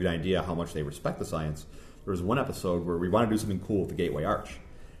fact, to give you an idea how much they respect the science, there was one episode where we want to do something cool with the Gateway Arch,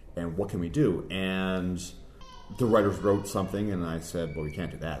 and what can we do? And the writers wrote something, and I said, well, we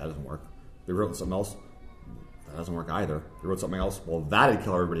can't do that. That doesn't work. They wrote something else. That doesn't work either. They wrote something else. Well, that'd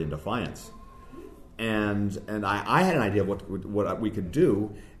kill everybody in Defiance. And I had an idea of what we could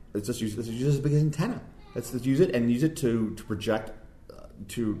do. It's just use this big antenna. Let's use it and use it to project,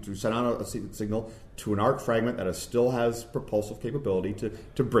 to send out a signal to an arc fragment that still has propulsive capability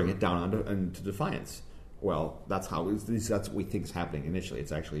to bring it down into Defiance. Well, that's what we think is happening initially.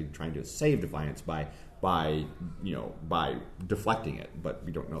 It's actually trying to save Defiance by deflecting it, but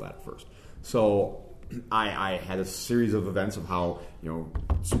we don't know that at first. So I had a series of events of how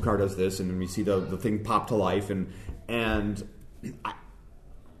Sukar does this, and then we see the thing pop to life, and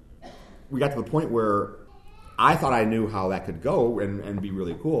we got to the point where I thought I knew how that could go and be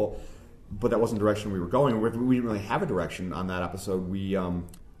really cool, but that wasn't the direction we were going. We didn't really have a direction on that episode. We got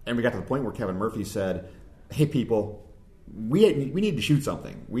to the point where Kevin Murphy said, "Hey people, we need to shoot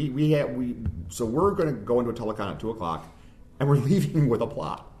something. So we're going to go into a telecon at 2:00, and we're leaving with a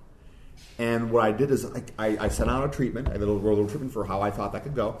plot." And what I did is I sent out a treatment, a little treatment for how I thought that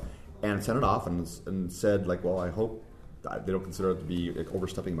could go, and sent it off and said, like, well, I hope they don't consider it to be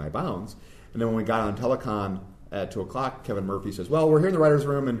overstepping my bounds. And then when we got on telecon at 2:00, Kevin Murphy says, well, we're here in the writer's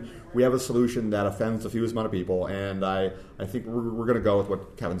room, and we have a solution that offends the fewest amount of people, and I think we're going to go with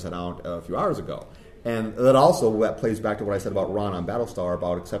what Kevin sent out a few hours ago. And that plays back to what I said about Ron on Battlestar,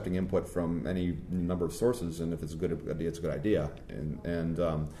 about accepting input from any number of sources, and if it's a good idea, it's a good idea.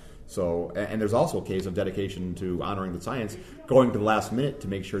 So there's also a case of dedication to honoring the science, going to the last minute to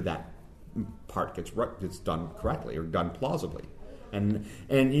make sure that part gets done correctly or done plausibly. And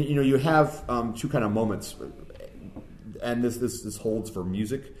you have two kind of moments, and this holds for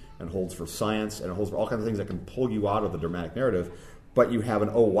music and holds for science and it holds for all kinds of things that can pull you out of the dramatic narrative. But you have an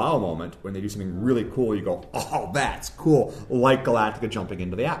oh wow moment when they do something really cool. You go, oh, that's cool, like Galactica jumping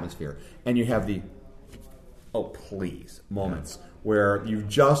into the atmosphere. And you have the oh please moments where you've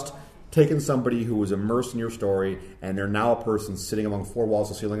just taken somebody who was immersed in your story and they're now a person sitting among four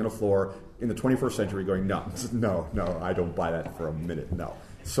walls, a ceiling, and a floor in the 21st century going, no, I don't buy that for a minute, no.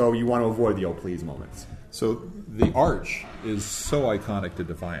 So you want to avoid the oh please moments. So the arch is so iconic to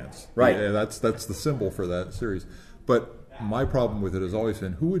Defiance. Right. Yeah, that's the symbol for that series. But my problem with it has always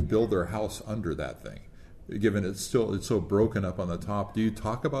been who would build their house under that thing, given it's so broken up on the top. Do you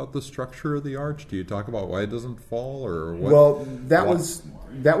talk about the structure of the arch? Do you talk about why it doesn't fall, or what? Well, that was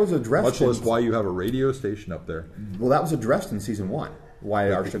addressed. Much less why you have a radio station up there. Well, that was addressed in season 1. Why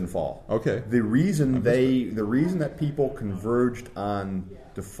the arch didn't fall. Okay. The reason that people converged on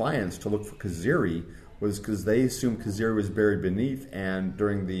Defiance to look for Kaziri was because they assumed Kaziri was buried beneath, and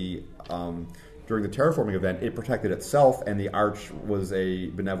during the terraforming event, it protected itself, and the arch was a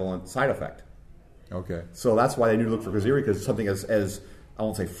benevolent side effect. Okay. So that's why they knew to look for Kaziri, because something as I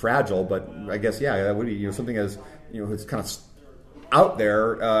won't say fragile, but I guess that would be something as it's kind of out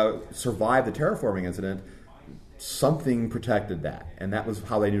there survived the terraforming incident. Something protected that, and that was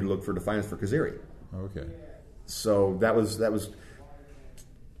how they knew to look for Defiance for Kaziri. Okay. So that was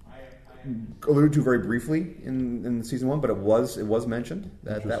alluded to very briefly in season 1, but it was mentioned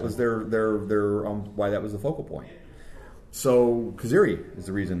that was their why that was the focal point. So Kaziri is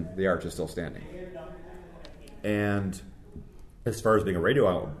the reason the arch is still standing. And as far as being a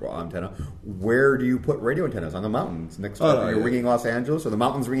radio antenna, where do you put radio antennas? On the mountains next to ringing Los Angeles, or the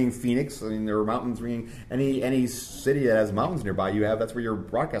mountains ringing Phoenix. I mean, there are mountains ringing any city that has mountains nearby. That's where your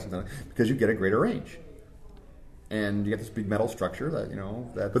broadcast antenna, because you get a greater range. And you get this big metal structure that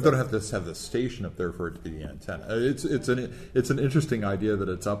But they don't have to have the station up there for it to be the antenna. It's an interesting idea that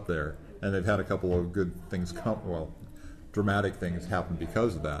it's up there, and they've had a couple of good things dramatic things happen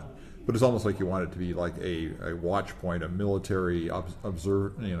because of that. But it's almost like you want it to be like a watch point, a military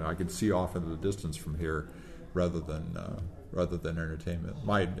observe. I can see off into the distance from here, rather than entertainment.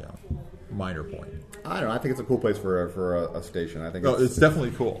 My minor point. I don't know. I think it's a cool place for a station. I think it's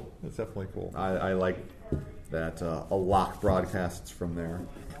definitely cool. It's definitely cool. I like that a lock broadcasts from there.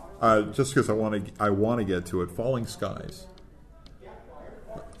 Just because I want to get to it. Falling Skies.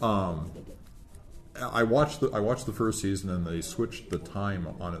 I watched the first season, and they switched the time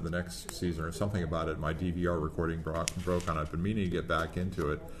on it the next season, or something about it. My DVR recording broke on it. I've been meaning to get back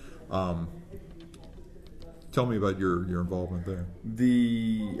into it. Tell me about your involvement there.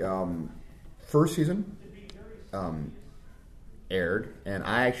 The first season aired, and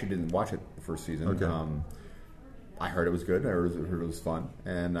I actually didn't watch it the first season. Okay. I heard it was good. I heard it was fun,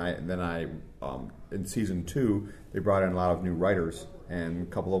 and then in season 2 they brought in a lot of new writers, and a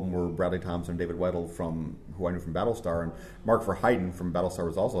couple of them were Bradley Thompson and David Weddle, who I knew from Battlestar, and Mark Verheiden from Battlestar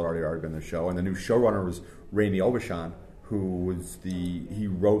was also already been in the show, and the new showrunner was Raimi Obashan, who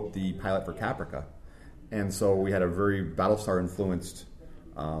wrote the pilot for Caprica, and so we had a very Battlestar influenced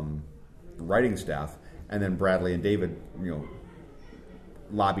writing staff, and then Bradley and David,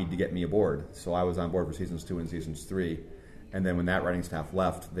 lobbied to get me aboard, so I was on board for seasons 2 and seasons 3, And then when that writing staff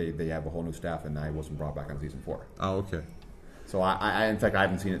left, they have a whole new staff, and I wasn't brought back on season 4. Oh, okay. So I in fact, I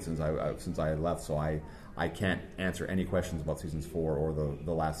haven't seen it since I left. So I can't answer any questions about seasons 4 or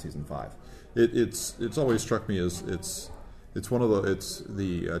the last season 5. It's always struck me as it's the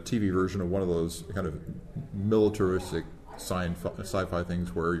TV version of one of those kind of militaristic sci-fi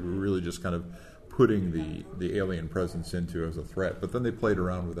things where you're really just kind of putting the alien presence into as a threat. But then they played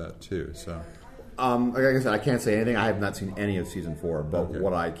around with that too. So. Like I said, I can't say anything. I have not seen any of season 4, but okay.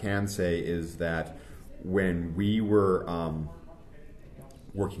 What I can say is that when we were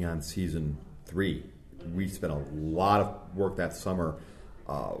working on season 3, we spent a lot of work that summer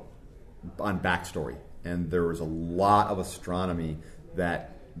on backstory, and there was a lot of astronomy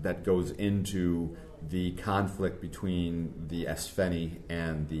that goes into the conflict between the Espheni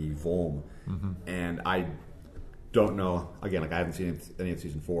and the Volm, and I don't know. Again, I haven't seen any of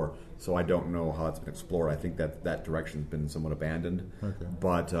season 4, so I don't know how that's been explored. I think that direction's been somewhat abandoned. Okay.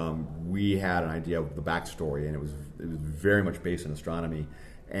 But we had an idea of the backstory, and it was very much based on astronomy.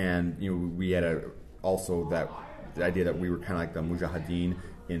 And we had also the idea that we were kind of like the Mujahideen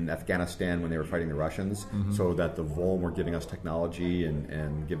in Afghanistan when they were fighting the Russians, so that the Volm were giving us technology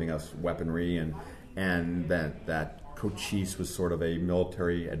and giving us weaponry, and that Cochise was sort of a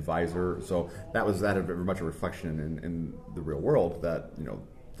military advisor. So that had very much a reflection in the real world, that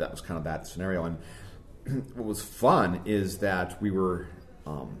that was kind of that scenario. And what was fun is that we were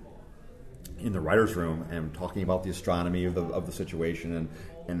in the writer's room and talking about the astronomy of the situation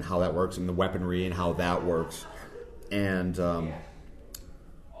and how that works, and the weaponry and how that works. And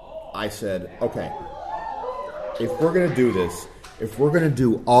I said, okay, if we're going to do this, if we're going to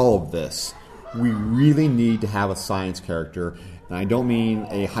do all of this, we really need to have a science character. And I don't mean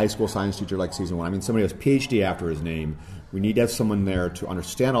a high school science teacher like season 1. I mean somebody who has PhD after his name. We need to have someone there to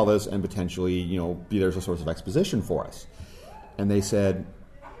understand all this and potentially, be there as a source of exposition for us. And they said,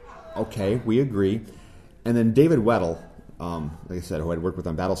 okay, we agree. And then David Weddle, like I said, who I'd worked with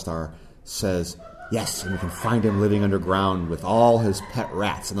on Battlestar, says, yes, and we can find him living underground with all his pet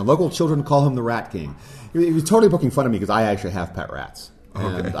rats. And the local children call him the Rat King. He was totally poking fun at me because I actually have pet rats. Okay.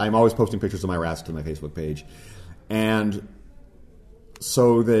 And I'm always posting pictures of my rats to my Facebook page. And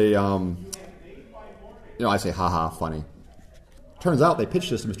so they, I say, haha, funny. Turns out they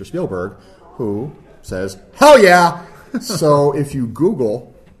pitched this to Mr. Spielberg, who says, hell yeah! So if you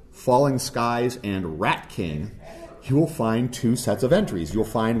Google Falling Skies and Rat King, you will find 2 sets of entries. You'll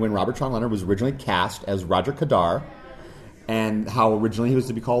find when Robert Sean Leonard was originally cast as Roger Kadar, and how originally he was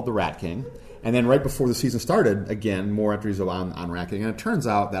to be called the Rat King. And then right before the season started, again, more entries on Rat King. And it turns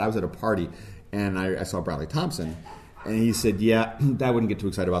out that I was at a party, and I saw Bradley Thompson, and he said, yeah, I wouldn't get too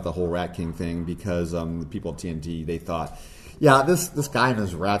excited about the whole Rat King thing because the people at TNT, they thought, yeah, this guy and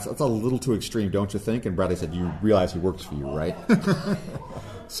his rats, that's a little too extreme, don't you think? And Bradley said, you realize he works for you, right?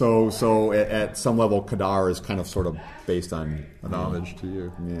 So at some level, Kadar is kind of sort of based on an homage to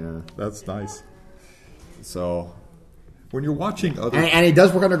you. Yeah. That's nice. So when you're watching other... And he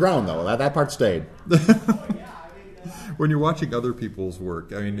does work underground, though. That part stayed. When you're watching other people's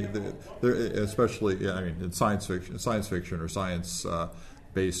work, I mean, especially, in science fiction or science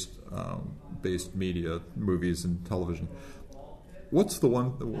based media, movies and television, what's the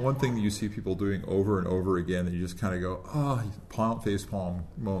one thing that you see people doing over and over again that you just kind of go, face palm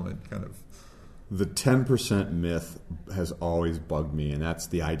moment, kind of? The 10% myth has always bugged me, and that's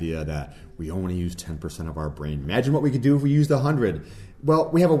the idea that we only use 10% of our brain. Imagine what we could do if we used 100. Well,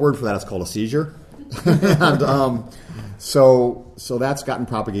 we have a word for that. It's called a seizure. And so that's gotten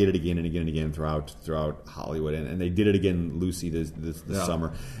propagated again and again and again throughout Hollywood, and they did it again, Lucy, this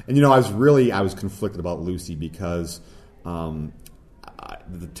summer. And I was conflicted about Lucy because the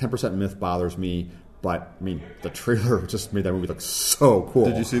 10% myth bothers me. But the trailer just made that movie look so cool.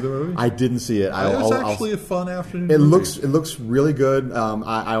 Did you see the movie? I didn't see it. It was actually a fun afternoon. It movie. looks really good.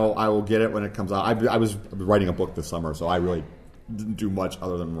 I will get it when it comes out. I was writing a book this summer, so I really didn't do much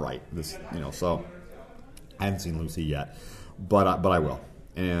other than write this. So I haven't seen Lucy yet, but I will.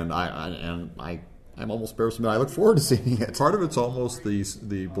 And I'm almost embarrassed. I look forward to seeing it. Part of it's almost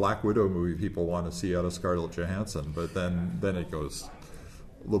the Black Widow movie people want to see out of Scarlett Johansson, but then it goes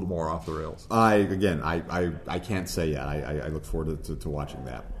a little more off the rails. I can't say yet. I look forward to watching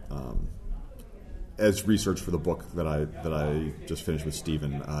that. As research for the book that I just finished with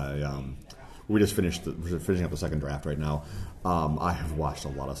Stephen, we're finishing up the second draft right now. I have watched a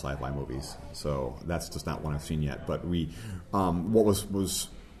lot of sci-fi movies, so that's just not one I've seen yet. But what was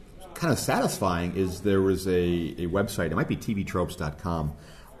kind of satisfying is there was a website. It might be tvtropes.com.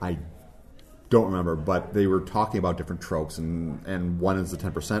 I don't remember, but they were talking about different tropes, and one is the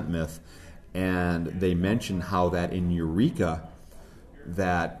 10% myth. and they mention how that in Eureka,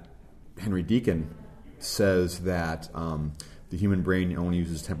 that Henry Deacon says that the human brain only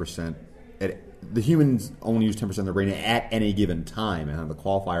uses 10%. The humans only use 10% of their brain at any given time, and the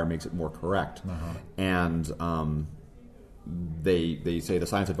qualifier makes it more correct. And they say the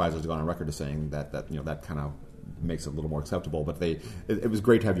science advisors have gone on record as saying that that kind of makes it a little more acceptable. But it was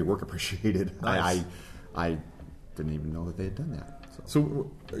great to have your work appreciated. Nice. I didn't even know that they had done that.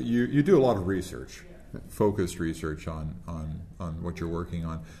 So you do a lot of research, focused research on what you're working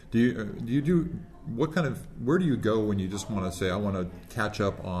on. Do you do where do you go when you just want to say, I want to catch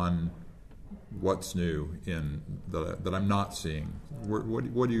up on what's new in that I'm not seeing?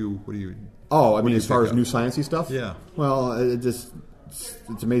 What do you? Oh, I mean, as far as new sciencey stuff? Yeah. Well,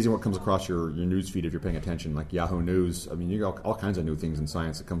 it's amazing what comes across your news feed if you're paying attention, like Yahoo News. I mean, you got all kinds of new things in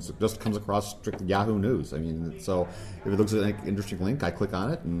science that comes across strictly Yahoo News. I mean, so if it looks like an interesting link, I click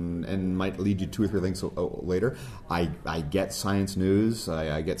on it and might lead you 2 or 3 links later. I get science news.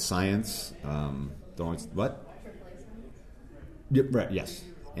 I get science. What? Yep, right. Yes.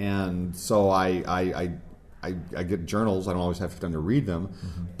 And so I get journals. I don't always have time to read them,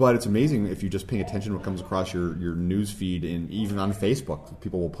 but it's amazing if you just pay attention to what comes across your news feed, and even on Facebook,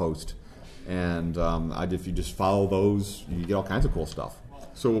 people will post. And if you just follow those, you get all kinds of cool stuff.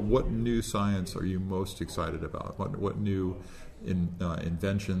 So, what new science are you most excited about? What new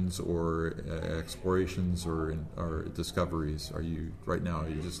inventions or explorations or discoveries are you right now? Are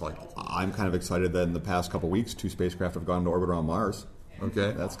you just like? I'm kind of excited that in the past couple of weeks, 2 spacecraft have gone to orbit around Mars.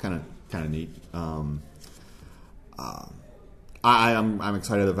 Okay, that's kind of neat. I'm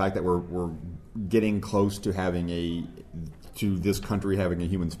excited at the fact that we're getting close to to this country having a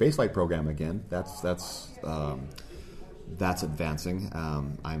human spaceflight program again. That's advancing.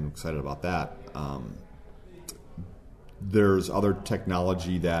 I'm excited about that. There's other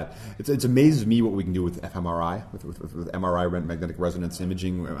technology that it amazes me what we can do with fMRI, with MRI, magnetic resonance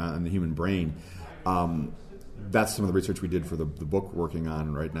imaging on the human brain. That's some of the research we did for the book we're working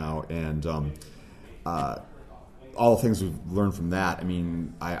on right now, and all the things we've learned from that. I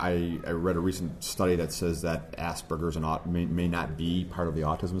mean, I read a recent study that says that Asperger's may not be part of the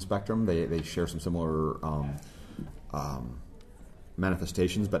autism spectrum. They share some similar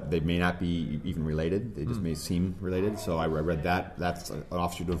manifestations, but they may not be even related. They just may seem related. So I read that. That's an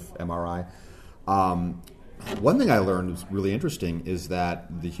offshoot of MRI. One thing I learned was really interesting is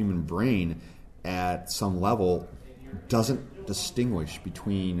that the human brain, at some level, doesn't distinguish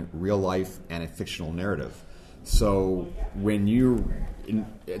between real life and a fictional narrative. So when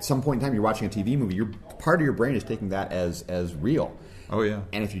at some point in time you're watching a TV movie, part of your brain is taking that as real. Oh yeah.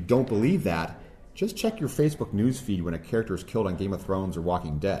 And if you don't believe that, just check your Facebook news feed when a character is killed on Game of Thrones or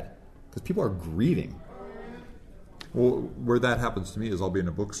Walking Dead, because people are grieving. Well, where that happens to me is I'll be in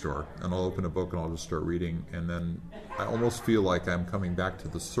a bookstore and I'll open a book and I'll just start reading, and then I almost feel like I'm coming back to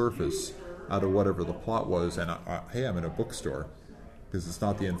the surface out of whatever the plot was, and hey, I'm in a bookstore, because it's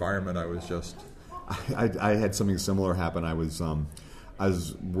not the environment I was just. I had something similar happen. I was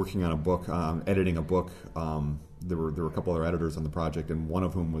working on a book, editing a book. There were a couple other editors on the project, and one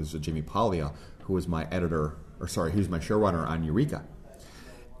of whom was Jamie Paglia, who was my editor, he was my showrunner on Eureka.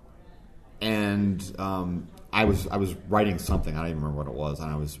 And I was writing something, I don't even remember what it was, and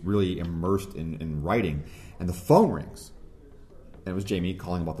I was really immersed in writing, and the phone rings. And it was Jamie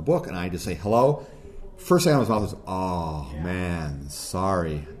calling about the book, and I just say, hello. First thing out of his mouth was, oh, man,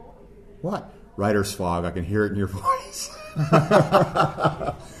 sorry. What? Writer's fog. I can hear it in your voice.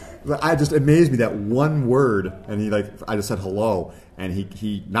 It just amazed me, that one word, and I just said hello, and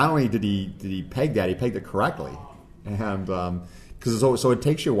he not only did he peg that, he pegged it correctly, and so it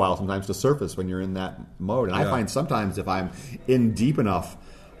takes you a while sometimes to surface when you're in that mode, and I find sometimes if I'm in deep enough,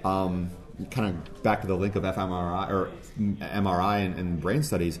 kind of back to the link of fMRI or MRI and brain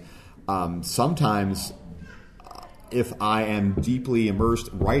studies, sometimes. If I am deeply immersed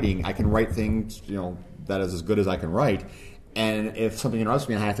writing, I can write things, that is as good as I can write. And if something interrupts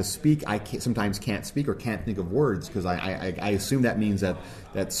me and I have to speak, I sometimes can't speak or can't think of words, because I assume that means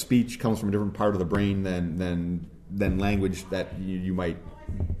that speech comes from a different part of the brain than language that you might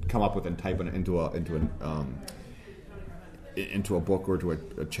come up with and type into a book or to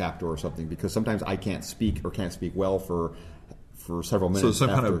a chapter or something. Because sometimes I can't speak or can't speak well for several minutes. So some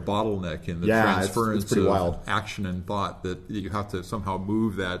kind of bottleneck in the transference it's pretty of wild. Action and thought that you have to somehow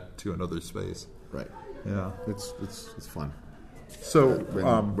move that to another space. Right. Yeah. It's fun. So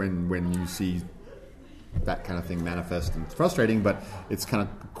when you see that kind of thing manifest, and it's frustrating, but it's kind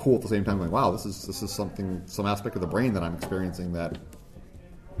of cool at the same time. Like, wow, this is some aspect of the brain that I'm experiencing that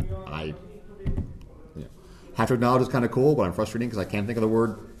I have to acknowledge is kind of cool, but I'm frustrating because I can't think of the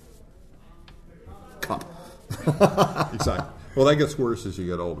word cup. Exactly. Well, that gets worse as you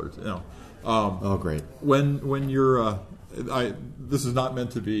get older. Oh, great. When you're, this is not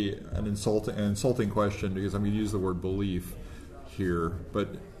meant to be an insulting question because I'm going to use the word belief here.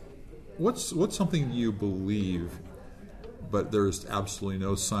 But what's something you believe, but there's absolutely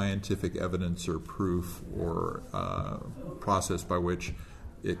no scientific evidence or proof or process by which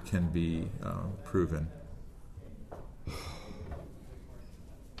it can be proven? I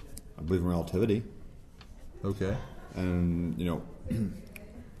believe in relativity. Okay. And,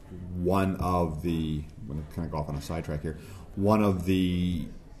 one of the, I'm going to kind of go off on a sidetrack here, one of the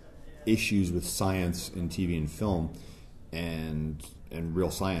issues with science in TV and film and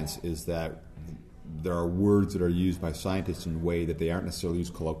real science is that there are words that are used by scientists in a way that they aren't necessarily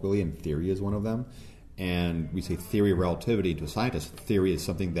used colloquially, and theory is one of them. And we say theory of relativity to a scientist. Theory is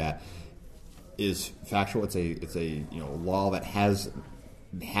something that is factual. It's a law that has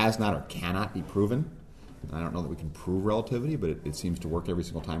not or cannot be proven. I don't know that we can prove relativity, but it seems to work every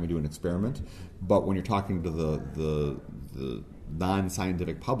single time we do an experiment. But when you're talking to the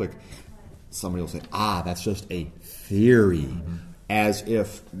non-scientific public, somebody will say, that's just a theory, as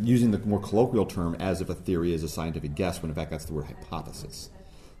if, using the more colloquial term, as if a theory is a scientific guess, when in fact that's the word hypothesis.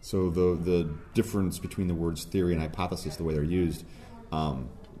 So the difference between the words theory and hypothesis, the way they're used,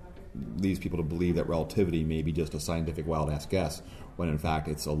 leads people to believe that relativity may be just a scientific wild-ass guess, when in fact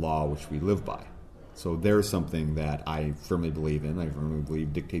it's a law which we live by. So there's something that I firmly believe in. I firmly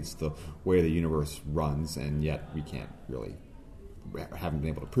believe dictates the way the universe runs, and yet we can't really, haven't been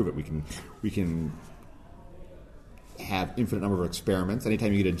able to prove it. We can have infinite number of experiments.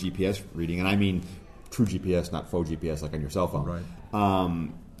 Anytime you get a GPS reading, and I mean true GPS, not faux GPS like on your cell phone, right.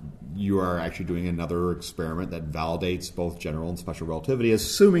 You are actually doing another experiment that validates both general and special relativity,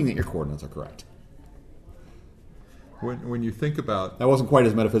 assuming that your coordinates are correct. When you think about... That wasn't quite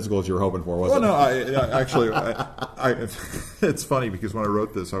as metaphysical as you were hoping for, was it? No, it's funny because when I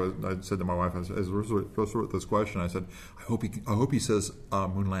wrote this, I said to my wife, as I wrote this question, I said, I hope he says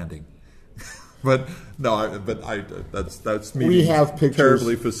moon landing. But no, that's me. We have pictures,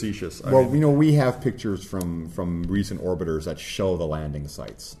 terribly facetious. We have pictures from recent orbiters that show the landing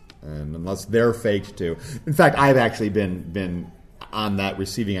sites, and unless they're faked too. In fact, I've actually been on that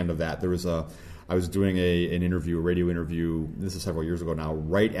receiving end of that. I was doing a radio interview. This is several years ago now,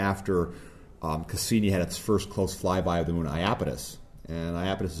 right after Cassini had its first close flyby of the moon Iapetus, and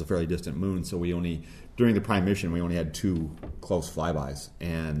Iapetus is a fairly distant moon, so during the prime mission we only had 2 close flybys,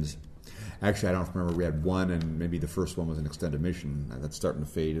 and actually I don't remember, we had 1, and maybe the first one was an extended mission that's starting to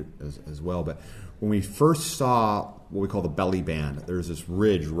fade as well. But when we first saw what we call the belly band, there's this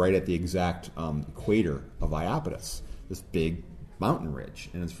ridge right at the exact equator of Iapetus, this big mountain ridge,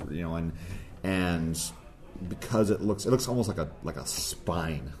 and it's and because it looks almost like a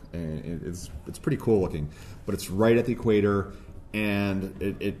spine, and it's pretty cool looking, but it's right at the equator, and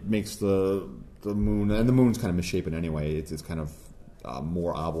it makes the moon, and the moon's kind of misshapen anyway. It's kind of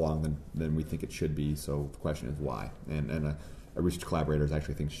more oblong than we think it should be. So the question is why, and a research collaborator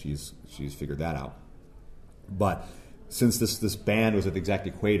actually thinks she's figured that out. But since this band was at the exact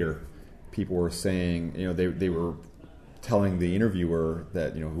equator, people were saying, they were telling the interviewer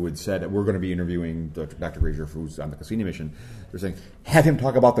that, who had said that we're going to be interviewing Dr. Grazier, who's on the Cassini mission. They're saying, have him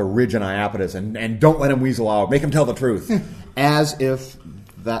talk about the ridge on Iapetus and don't let him weasel out. Make him tell the truth. As if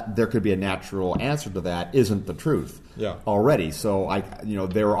that there could be a natural answer to that isn't the truth already. So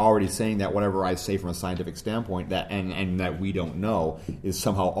they were already saying that whatever I say from a scientific standpoint that and that we don't know is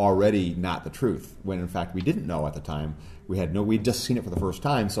somehow already not the truth, when in fact we didn't know at the time. We'd just seen it for the first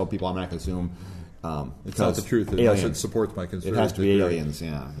time, so people automatically assume it's not the truth. It supports my conspiracy. It has to be aliens.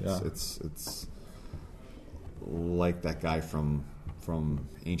 Yeah. It's like that guy from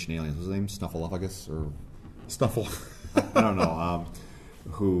Ancient Aliens. What's his name? Snuffleupagus or Snuffle? I don't know.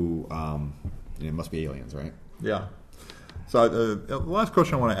 Who it must be aliens, right? Yeah. So the last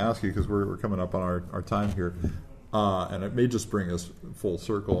question I want to ask you, because we're coming up on our time here, and it may just bring us full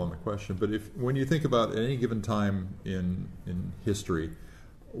circle on the question. But when you think about at any given time in history,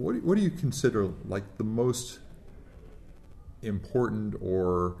 what do you consider like the most important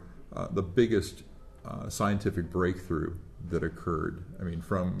or the biggest scientific breakthrough that occurred? I mean,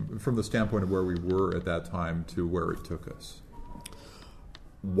 from the standpoint of where we were at that time to where it took us.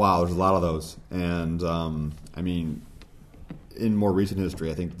 Wow, there's a lot of those, and I mean, in more recent history,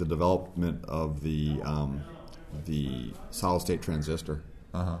 I think the development of the solid-state transistor,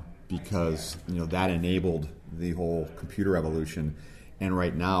 because that enabled the whole computer revolution. And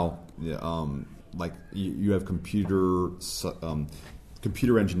right now, like you have computer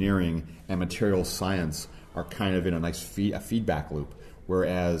engineering and materials science are kind of in a nice feedback loop,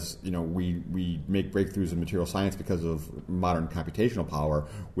 Whereas, we make breakthroughs in material science because of modern computational power,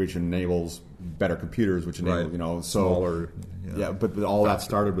 which enables better computers, which enable, smaller. But all that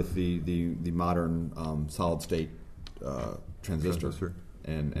started with the modern solid state transistor.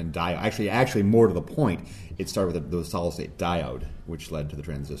 And diode. Actually, more to the point, it started with the solid state diode, which led to the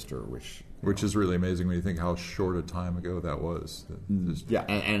transistor, which is really amazing when you think how short a time ago that was.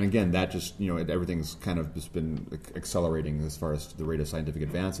 And again, that just everything's kind of just been accelerating as far as the rate of scientific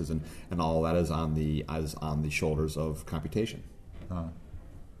advances, and all that is on the shoulders of computation.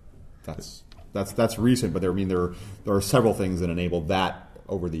 That's recent, but there are several things that enabled that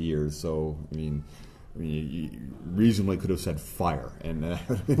over the years. So you reasonably could have said fire, and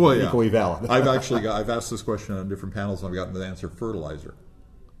equally valid. I've asked this question on different panels, and I've gotten the answer fertilizer,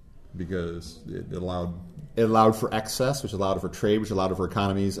 because it allowed for excess, which allowed for trade, which allowed for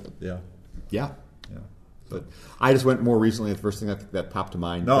economies. Yeah. But I just went more recently. The first thing that popped to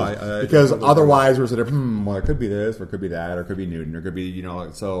mind. Because otherwise we're sort of well, it could be this, or it could be that, or it could be Newton, or it could be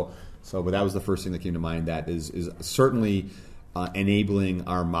So, but that was the first thing that came to mind. That is certainly enabling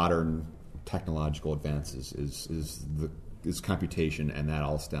our modern technological advances is computation, and that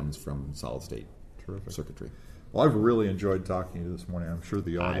all stems from solid state circuitry. Well, I've really enjoyed talking to you this morning. I'm sure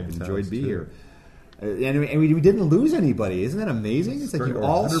the audience I've enjoyed being here. And we didn't lose anybody. Isn't that amazing? It's like you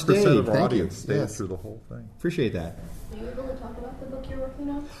all 100% stayed. of our Thank audience you. stayed through the whole thing. Appreciate that. Are you able to talk about the book you're working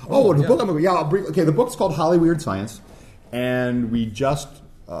on? The book. Okay, the book's called Holly Weird Science, and we just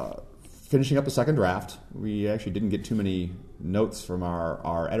finishing up the second draft. We actually didn't get too many notes from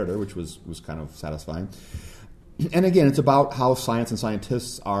our editor, which was kind of satisfying. And again, it's about how science and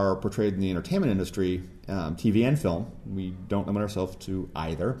scientists are portrayed in the entertainment industry, TV and film. We don't limit ourselves to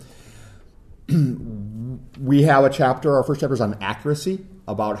either. We have a chapter, our first chapter is on accuracy,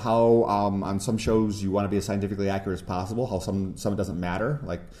 about how on some shows you want to be as scientifically accurate as possible, how some it doesn't matter,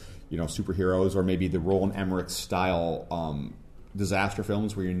 like superheroes, or maybe the Roland Emmerich style disaster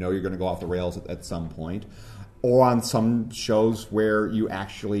films where you're going to go off the rails at some point, or on some shows where you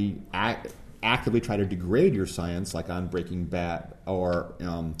actually actively try to degrade your science, like on Breaking Bad or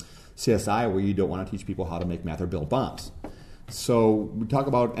CSI, where you don't want to teach people how to make meth or build bombs. So we talk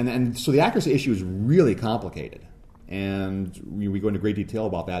about, and so the accuracy issue is really complicated, and we go into great detail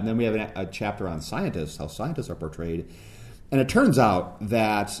about that. And then we have a chapter on scientists, how scientists are portrayed. And it turns out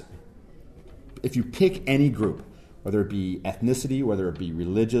that if you pick any group, whether it be ethnicity, whether it be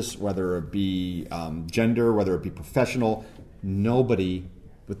religious, whether it be gender, whether it be professional, nobody,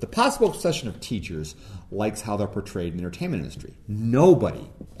 with the possible exception of teachers, likes how they're portrayed in the entertainment industry. Nobody,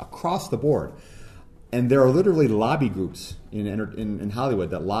 across the board. And there are literally lobby groups in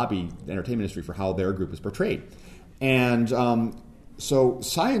Hollywood that lobby the entertainment industry for how their group is portrayed. And so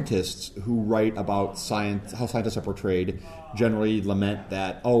scientists who write about science, how scientists are portrayed, generally lament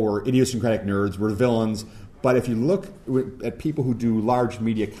that, we're idiosyncratic nerds, we're villains. But if you look at people who do large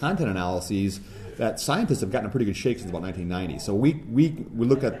media content analyses, that scientists have gotten a pretty good shake since about 1990. So we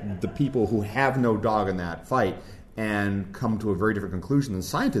look at the people who have no dog in that fight and come to a very different conclusion than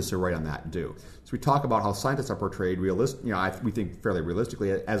scientists who write on that do. So we talk about how scientists are portrayed we think fairly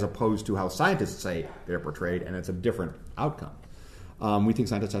realistically, as opposed to how scientists say they're portrayed, and it's a different outcome. We think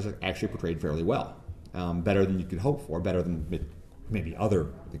scientists are actually portrayed fairly well, better than you could hope for, better than maybe other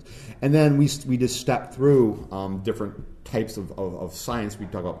things. And then we just step through different types of science. We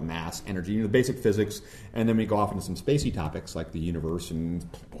talk about mass, energy, the basic physics, and then we go off into some spacey topics like the universe and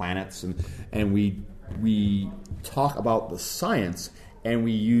planets, and we talk about the science, and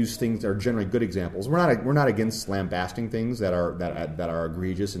we use things that are generally good examples. We're not against lambasting things that are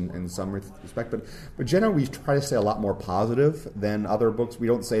egregious in some respect, but generally we try to stay a lot more positive than other books. We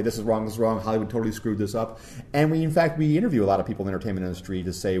don't say this is wrong, Hollywood totally screwed this up, and we interview a lot of people in the entertainment industry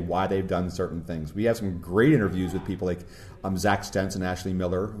to say why they've done certain things. We have some great interviews with people like Zach Stentz and Ashley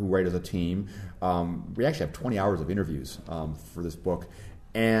Miller, who write as a team. We actually have 20 hours of interviews for this book.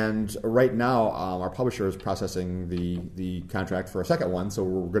 And right now, our publisher is processing the contract for a second one, so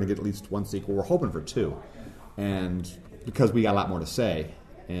we're going to get at least one sequel. We're hoping for two, and because we got a lot more to say,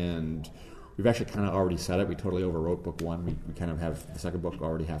 and we've actually kind of already said it. We totally overwrote book one. We kind of have the second book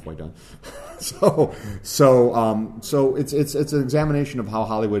already halfway done. So it's an examination of how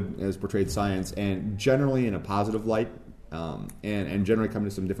Hollywood has portrayed science, and generally in a positive light, and generally coming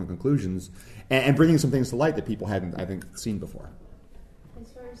to some different conclusions, and bringing some things to light that people hadn't, I think, seen before. As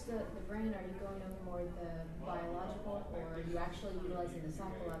far as the brain, are you going over more the biological, or are you actually utilizing the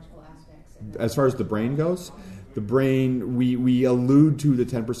psychological aspects? As far as the brain goes, the brain, we allude to the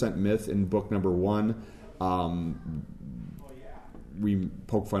 10% myth in book number 1. We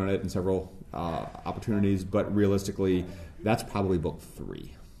poke fun at it in several opportunities, but realistically, That's probably book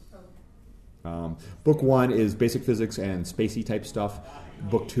 3. Book 1 is basic physics and spacey type stuff.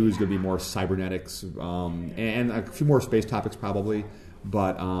 Book 2 is going to be more cybernetics and a few more space topics probably,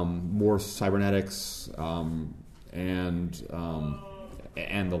 but more cybernetics and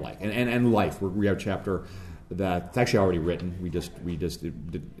the like, and life. We have a chapter that's actually already written. We just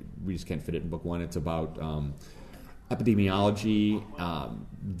can't fit it in book 1. It's about epidemiology,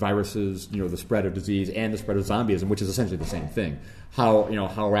 viruses, the spread of disease and the spread of zombieism, which is essentially the same thing.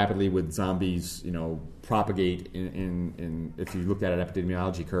 How rapidly would zombies propagate in if you looked at an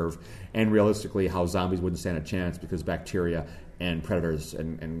epidemiology curve, and realistically how zombies wouldn't stand a chance because bacteria and predators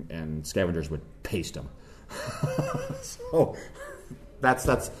and scavengers would paste them. So that's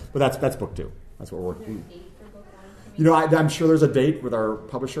book 2. That's what we're working. I'm sure there's a date with our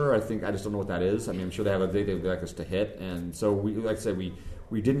publisher. I just don't know what that is. I mean, I'm sure they have a date they'd like us to hit. And so like I said, we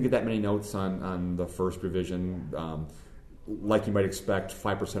didn't get that many notes on the first revision. Like you might expect,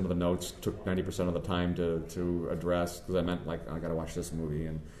 5% of the notes took 90% of the time to address, because I meant I got to watch this movie,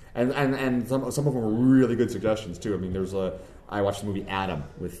 and some of them were really good suggestions too. I mean, I watched the movie Adam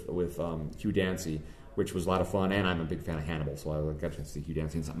with Hugh Dancy, which was a lot of fun, and I'm a big fan of Hannibal, so I got a chance to see Hugh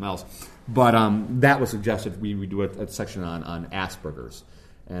Dancy and something else. But that was suggested we do a section on Asperger's,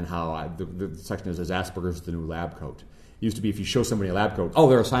 and how the section is Asperger's the new lab coat. It used to be if you show somebody a lab coat,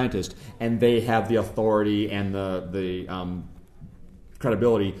 they're a scientist, and they have the authority and the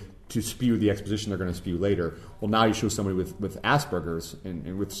credibility to spew the exposition they're going to spew later. Well, now you show somebody with Asperger's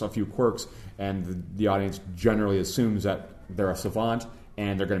and with a few quirks, and the audience generally assumes that they're a savant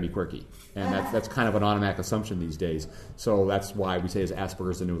and they're going to be quirky. And that's kind of an automatic assumption these days. So that's why we say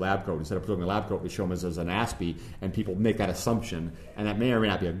Asperger's the new lab coat. Instead of putting a lab coat, we show them as an Aspie, and people make that assumption, and that may or may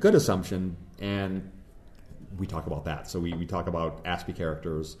not be a good assumption, and we talk about that. So we talk about Aspie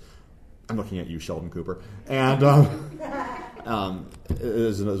characters. I'm looking at you, Sheldon Cooper. And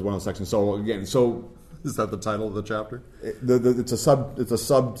is one of the sections. So again, is that the title of the chapter? It's a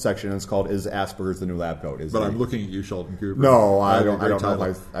subsection. It's called "Is Asperger's the New Lab Coat?" I'm looking at you, Sheldon Cooper. No, I don't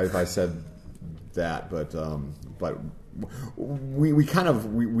know if I said that, but we kind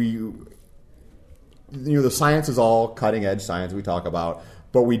of the science is all cutting edge science we talk about,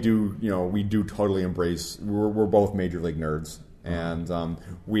 but we do totally embrace. We're both major league nerds, and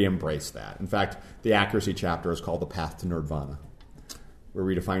we embrace that. In fact, the accuracy chapter is called "The Path to Nerdvana," where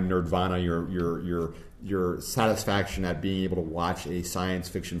we define nerdvana, your satisfaction at being able to watch a science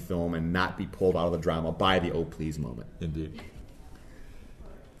fiction film and not be pulled out of the drama by the "oh please" moment. Indeed.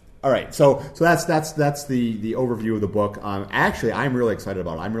 All right, so that's the overview of the book. Actually, I'm really excited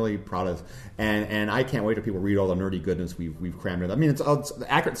about it. I'm really proud of it, and I can't wait till people read all the nerdy goodness we've crammed in. I mean, it's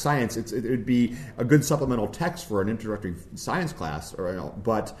accurate science. It would be a good supplemental text for an introductory science class,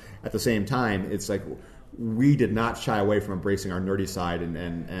 but at the same time, it's like we did not shy away from embracing our nerdy side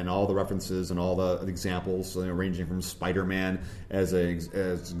and all the references and all the examples, ranging from Spider-Man as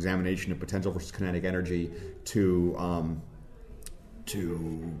examination of potential versus kinetic energy to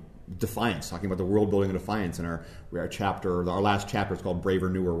Defiance, talking about the world building of Defiance in our last chapter is called Braver,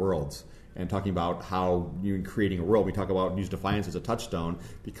 Newer Worlds, and talking about how in creating a world, we talk about use Defiance as a touchstone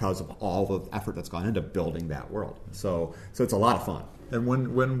because of all the effort that's gone into building that world. So it's a lot of fun. And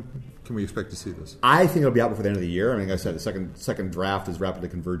when can we expect to see this? I think it'll be out before the end of the year. I mean, like I said, the second draft is rapidly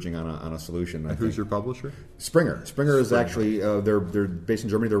converging on a solution. And who's your publisher? Springer. Springer is actually they're based in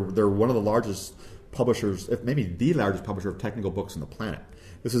Germany. They're one of the largest publishers, if maybe the largest publisher of technical books on the planet.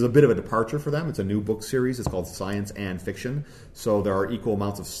 This is a bit of a departure for them. It's a new book series. It's called Science and Fiction. So there are equal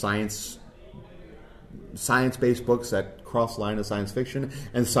amounts of science-based books that cross the line of science fiction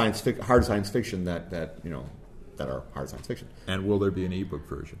and hard science fiction that are hard science fiction. And will there be an ebook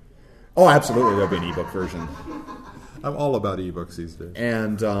version? Oh, absolutely, there'll be an ebook version. I'm all about ebooks these days.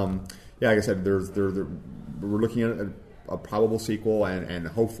 And like I said, we're looking at a probable sequel and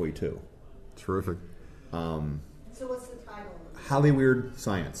hopefully two. Terrific. So what's the title? Hollyweird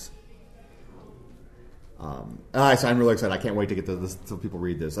Science. I'm really excited. I can't wait to get this so people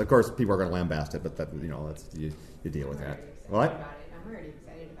read this. Of course, people are going to lambast it, but that's you deal with that. What? I'm already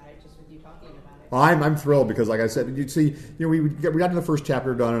excited about it just with you talking about it. Well, I'm thrilled because, like I said, you see, we got to the first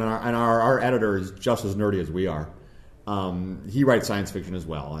chapter done, and our editor is just as nerdy as we are. He writes science fiction as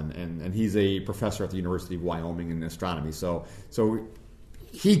well, and he's a professor at the University of Wyoming in astronomy. So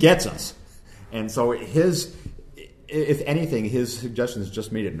he gets us, and so if anything, his suggestions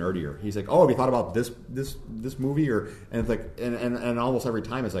just made it nerdier. He's like, "Oh, have you thought about this movie?" And it's like, and almost every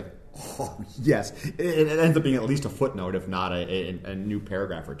time it's like, "Oh, yes." It ends up being at least a footnote, if not a new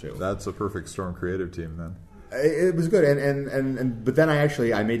paragraph or two. That's a perfect storm creative team, then. It was good, but then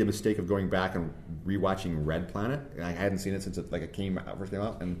I made the mistake of going back and rewatching Red Planet. And I hadn't seen it since it first came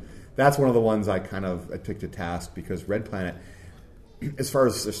out, and that's one of the ones I took to task, because Red Planet, as far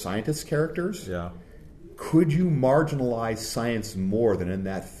as the scientist characters, could you marginalize science more than in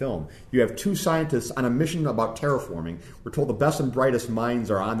that film? You have two scientists on a mission about terraforming. We're told the best and brightest minds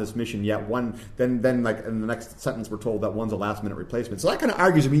are on this mission, yet then like in the next sentence we're told that one's a last-minute replacement. So that kind of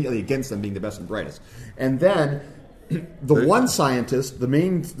argues immediately against them being the best and brightest. And then one scientist, the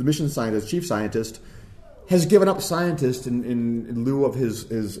mission scientist, chief scientist, has given up scientist in lieu of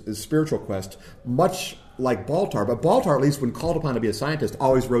his spiritual quest, much like Baltar. But Baltar, at least when called upon to be a scientist,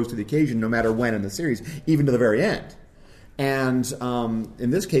 always rose to the occasion, no matter when in the series, even to the very end. And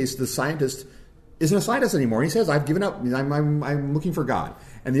in this case, the scientist isn't a scientist anymore. He says, "I've given up. I'm looking for God."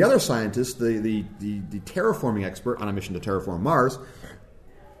 And the other scientist, the terraforming expert on a mission to terraform Mars,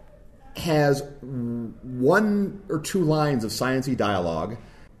 has 1 or 2 lines of sciencey dialogue.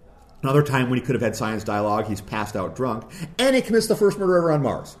 Another time when he could have had science dialogue, he's passed out drunk, and he commits the first murder ever on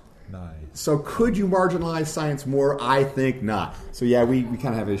Mars. Nice. So could you marginalize science more? I think not. So yeah, we kind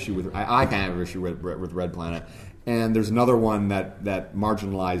of have an issue with. I kind of have an issue with Red Planet, and there's another one that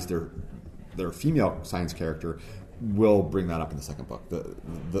marginalized their female science character. We'll bring that up in the second book,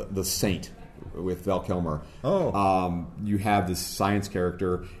 the Saint with Val Kilmer. You have this science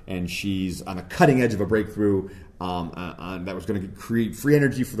character, and she's on the cutting edge of a breakthrough. That was going to create free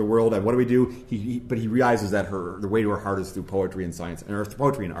energy for the world, and what do? But he realizes that the way to her heart is through poetry and science, or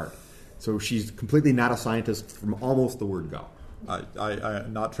poetry and art. So she's completely not a scientist from almost the word go.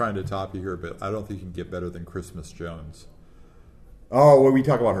 I'm not trying to top you here, but I don't think you can get better than Christmas Jones. Oh, well, we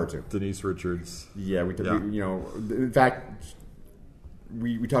talk about her too. Denise Richards. Yeah, in fact,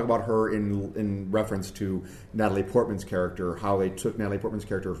 we talk about her in reference to Natalie Portman's character, how they took Natalie Portman's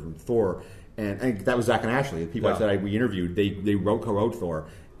character from Thor. And that was Zach and Ashley. The people we interviewed, they co-wrote Thor,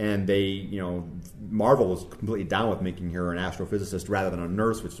 and Marvel was completely down with making her an astrophysicist rather than a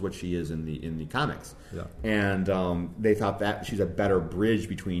nurse, which is what she is in the comics. Yeah. And they thought that she's a better bridge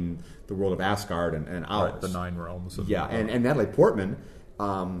between the world of Asgard and ours. Right, the 9 realms. And Natalie Portman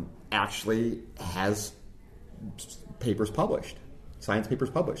actually has papers published. Science papers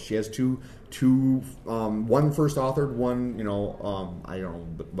published. She has two one first authored, one I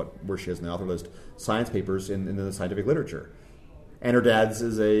don't know where she is in the author list. Science papers in the scientific literature, and her dad's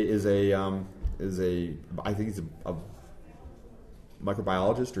is a I think he's a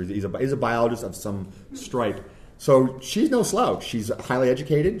microbiologist, or he's a biologist of some stripe. So she's no slouch. She's highly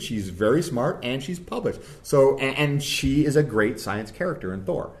educated. She's very smart, and she's published. So and she is a great science character in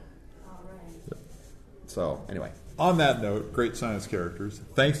Thor. All right. So anyway. On that note, great science characters.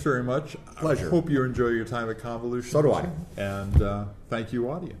 Thanks very much. Pleasure. I hope you enjoy your time at Convolution. So do I. And thank you,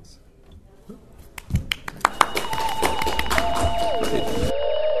 audience.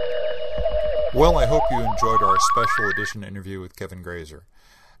 Well, I hope you enjoyed our special edition interview with Kevin Grazier.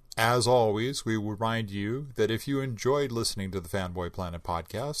 As always, we remind you that if you enjoyed listening to the Fanboy Planet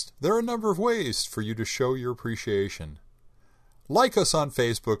podcast, there are a number of ways for you to show your appreciation. Like us on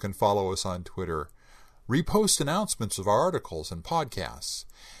Facebook and follow us on Twitter. Repost announcements of our articles and podcasts.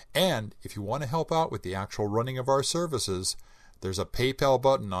 And if you want to help out with the actual running of our services, there's a PayPal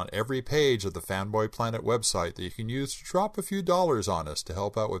button on every page of the Fanboy Planet website that you can use to drop a few dollars on us to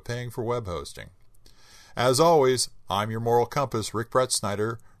help out with paying for web hosting. As always, I'm your moral compass, Rick Brett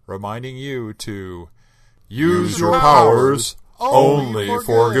Snyder, reminding you to use your powers only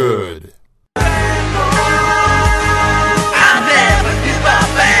for good. I'll never give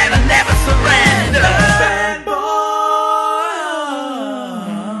up and I'll never surrender.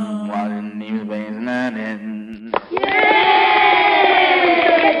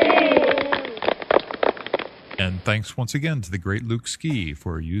 And thanks once again to the great Luke Ski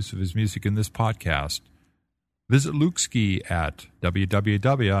for use of his music in this podcast. Visit Luke Ski at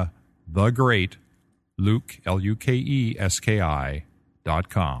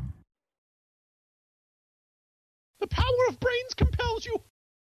www.thegreatlukeski.com. The power of brains compels you.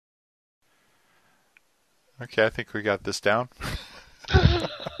 Okay, I think we got this down.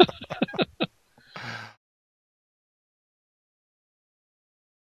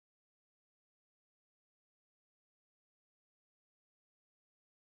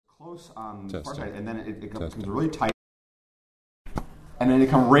 Close on the far side, and then it becomes really tight, and then they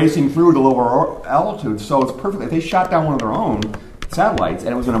come racing through the lower altitude. So it's perfect. If they shot down one of their own satellites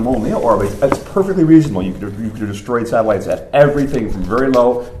and it was in a molten orbit, that's perfectly reasonable. You could have destroyed satellites at everything from very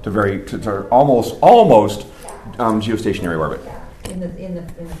low to almost geostationary orbit. In the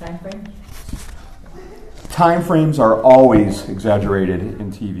time frame. Time frames are always exaggerated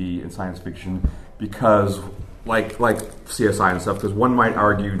in TV and science fiction because like CSI and stuff, because one might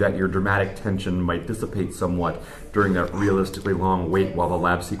argue that your dramatic tension might dissipate somewhat during that realistically long wait while the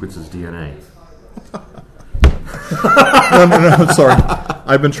lab sequences DNA. No, sorry.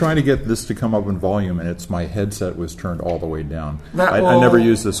 I've been trying to get this to come up in volume, and my headset was turned all the way down. I never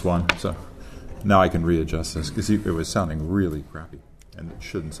used this one, so now I can readjust this, because it was sounding really crappy, and it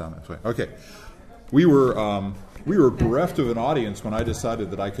shouldn't sound this way. Okay. We were bereft of an audience when I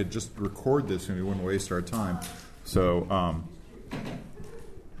decided that I could just record this and we wouldn't waste our time. So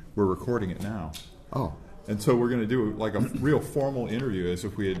we're recording it now. Oh. And so we're going to do like a real formal interview as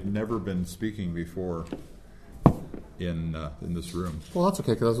if we had never been speaking before in this room. Well, that's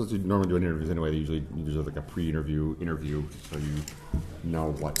okay, because that's what you normally do in interviews anyway. You usually have like a pre-interview interview, so you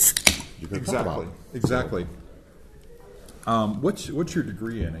know what you can talk about. Exactly. What's your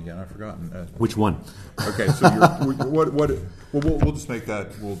degree in again? I've forgotten. Which one? Okay, so we'll just make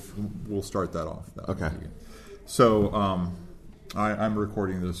that. We'll start that off. Okay. So I'm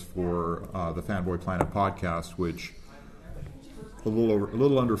recording this for the Fanboy Planet podcast, which a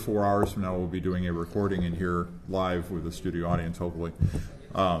little under 4 hours from now we'll be doing a recording in here live with a studio audience, hopefully.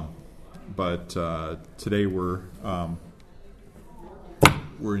 But today we're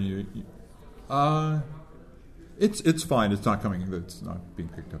in. It's fine. It's not coming. It's not being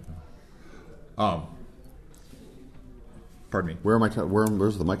picked up now. Pardon me.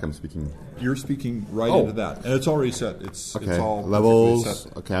 Where's the mic I'm speaking? You're speaking right into that, and it's already set. It's all levels.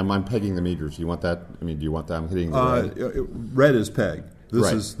 Set. Okay, I'm pegging the meters. You want that? I mean, do you want that? I'm hitting the red. Red is peg.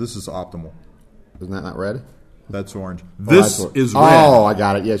 This is optimal. Isn't that not red? That's orange. This is red. Oh, I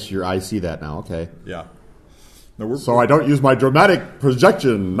got it. Yes, I see that now. Okay. Yeah. No, so I don't use my dramatic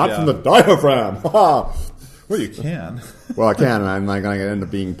projection, not from the diaphragm. Well, you can. Well, I can, and I'm not going to end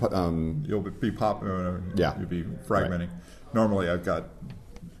up being... You'll be popping. Yeah. You'll be fragmenting. Right. Normally, I've got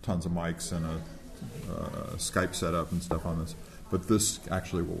tons of mics and a Skype setup and stuff on this, but this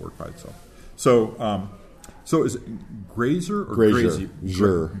actually will work by itself. So, is it Grazier or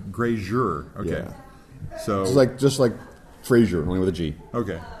Grazier? Grazier. Okay. Yeah. So just like Frasier, only with a G.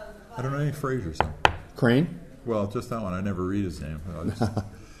 Okay. I don't know any Frasers. Crane? Well, just that one. I never read his name.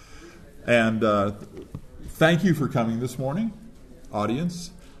 And thank you for coming this morning,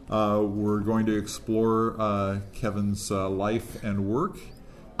 audience. We're going to explore Kevin's life and work.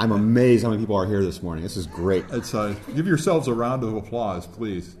 I'm amazed how many people are here this morning. This is great. It's give yourselves a round of applause,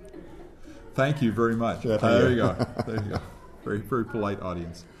 please. Thank you very much. Yeah, there you go. There you go. Very, very polite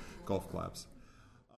audience. Golf claps.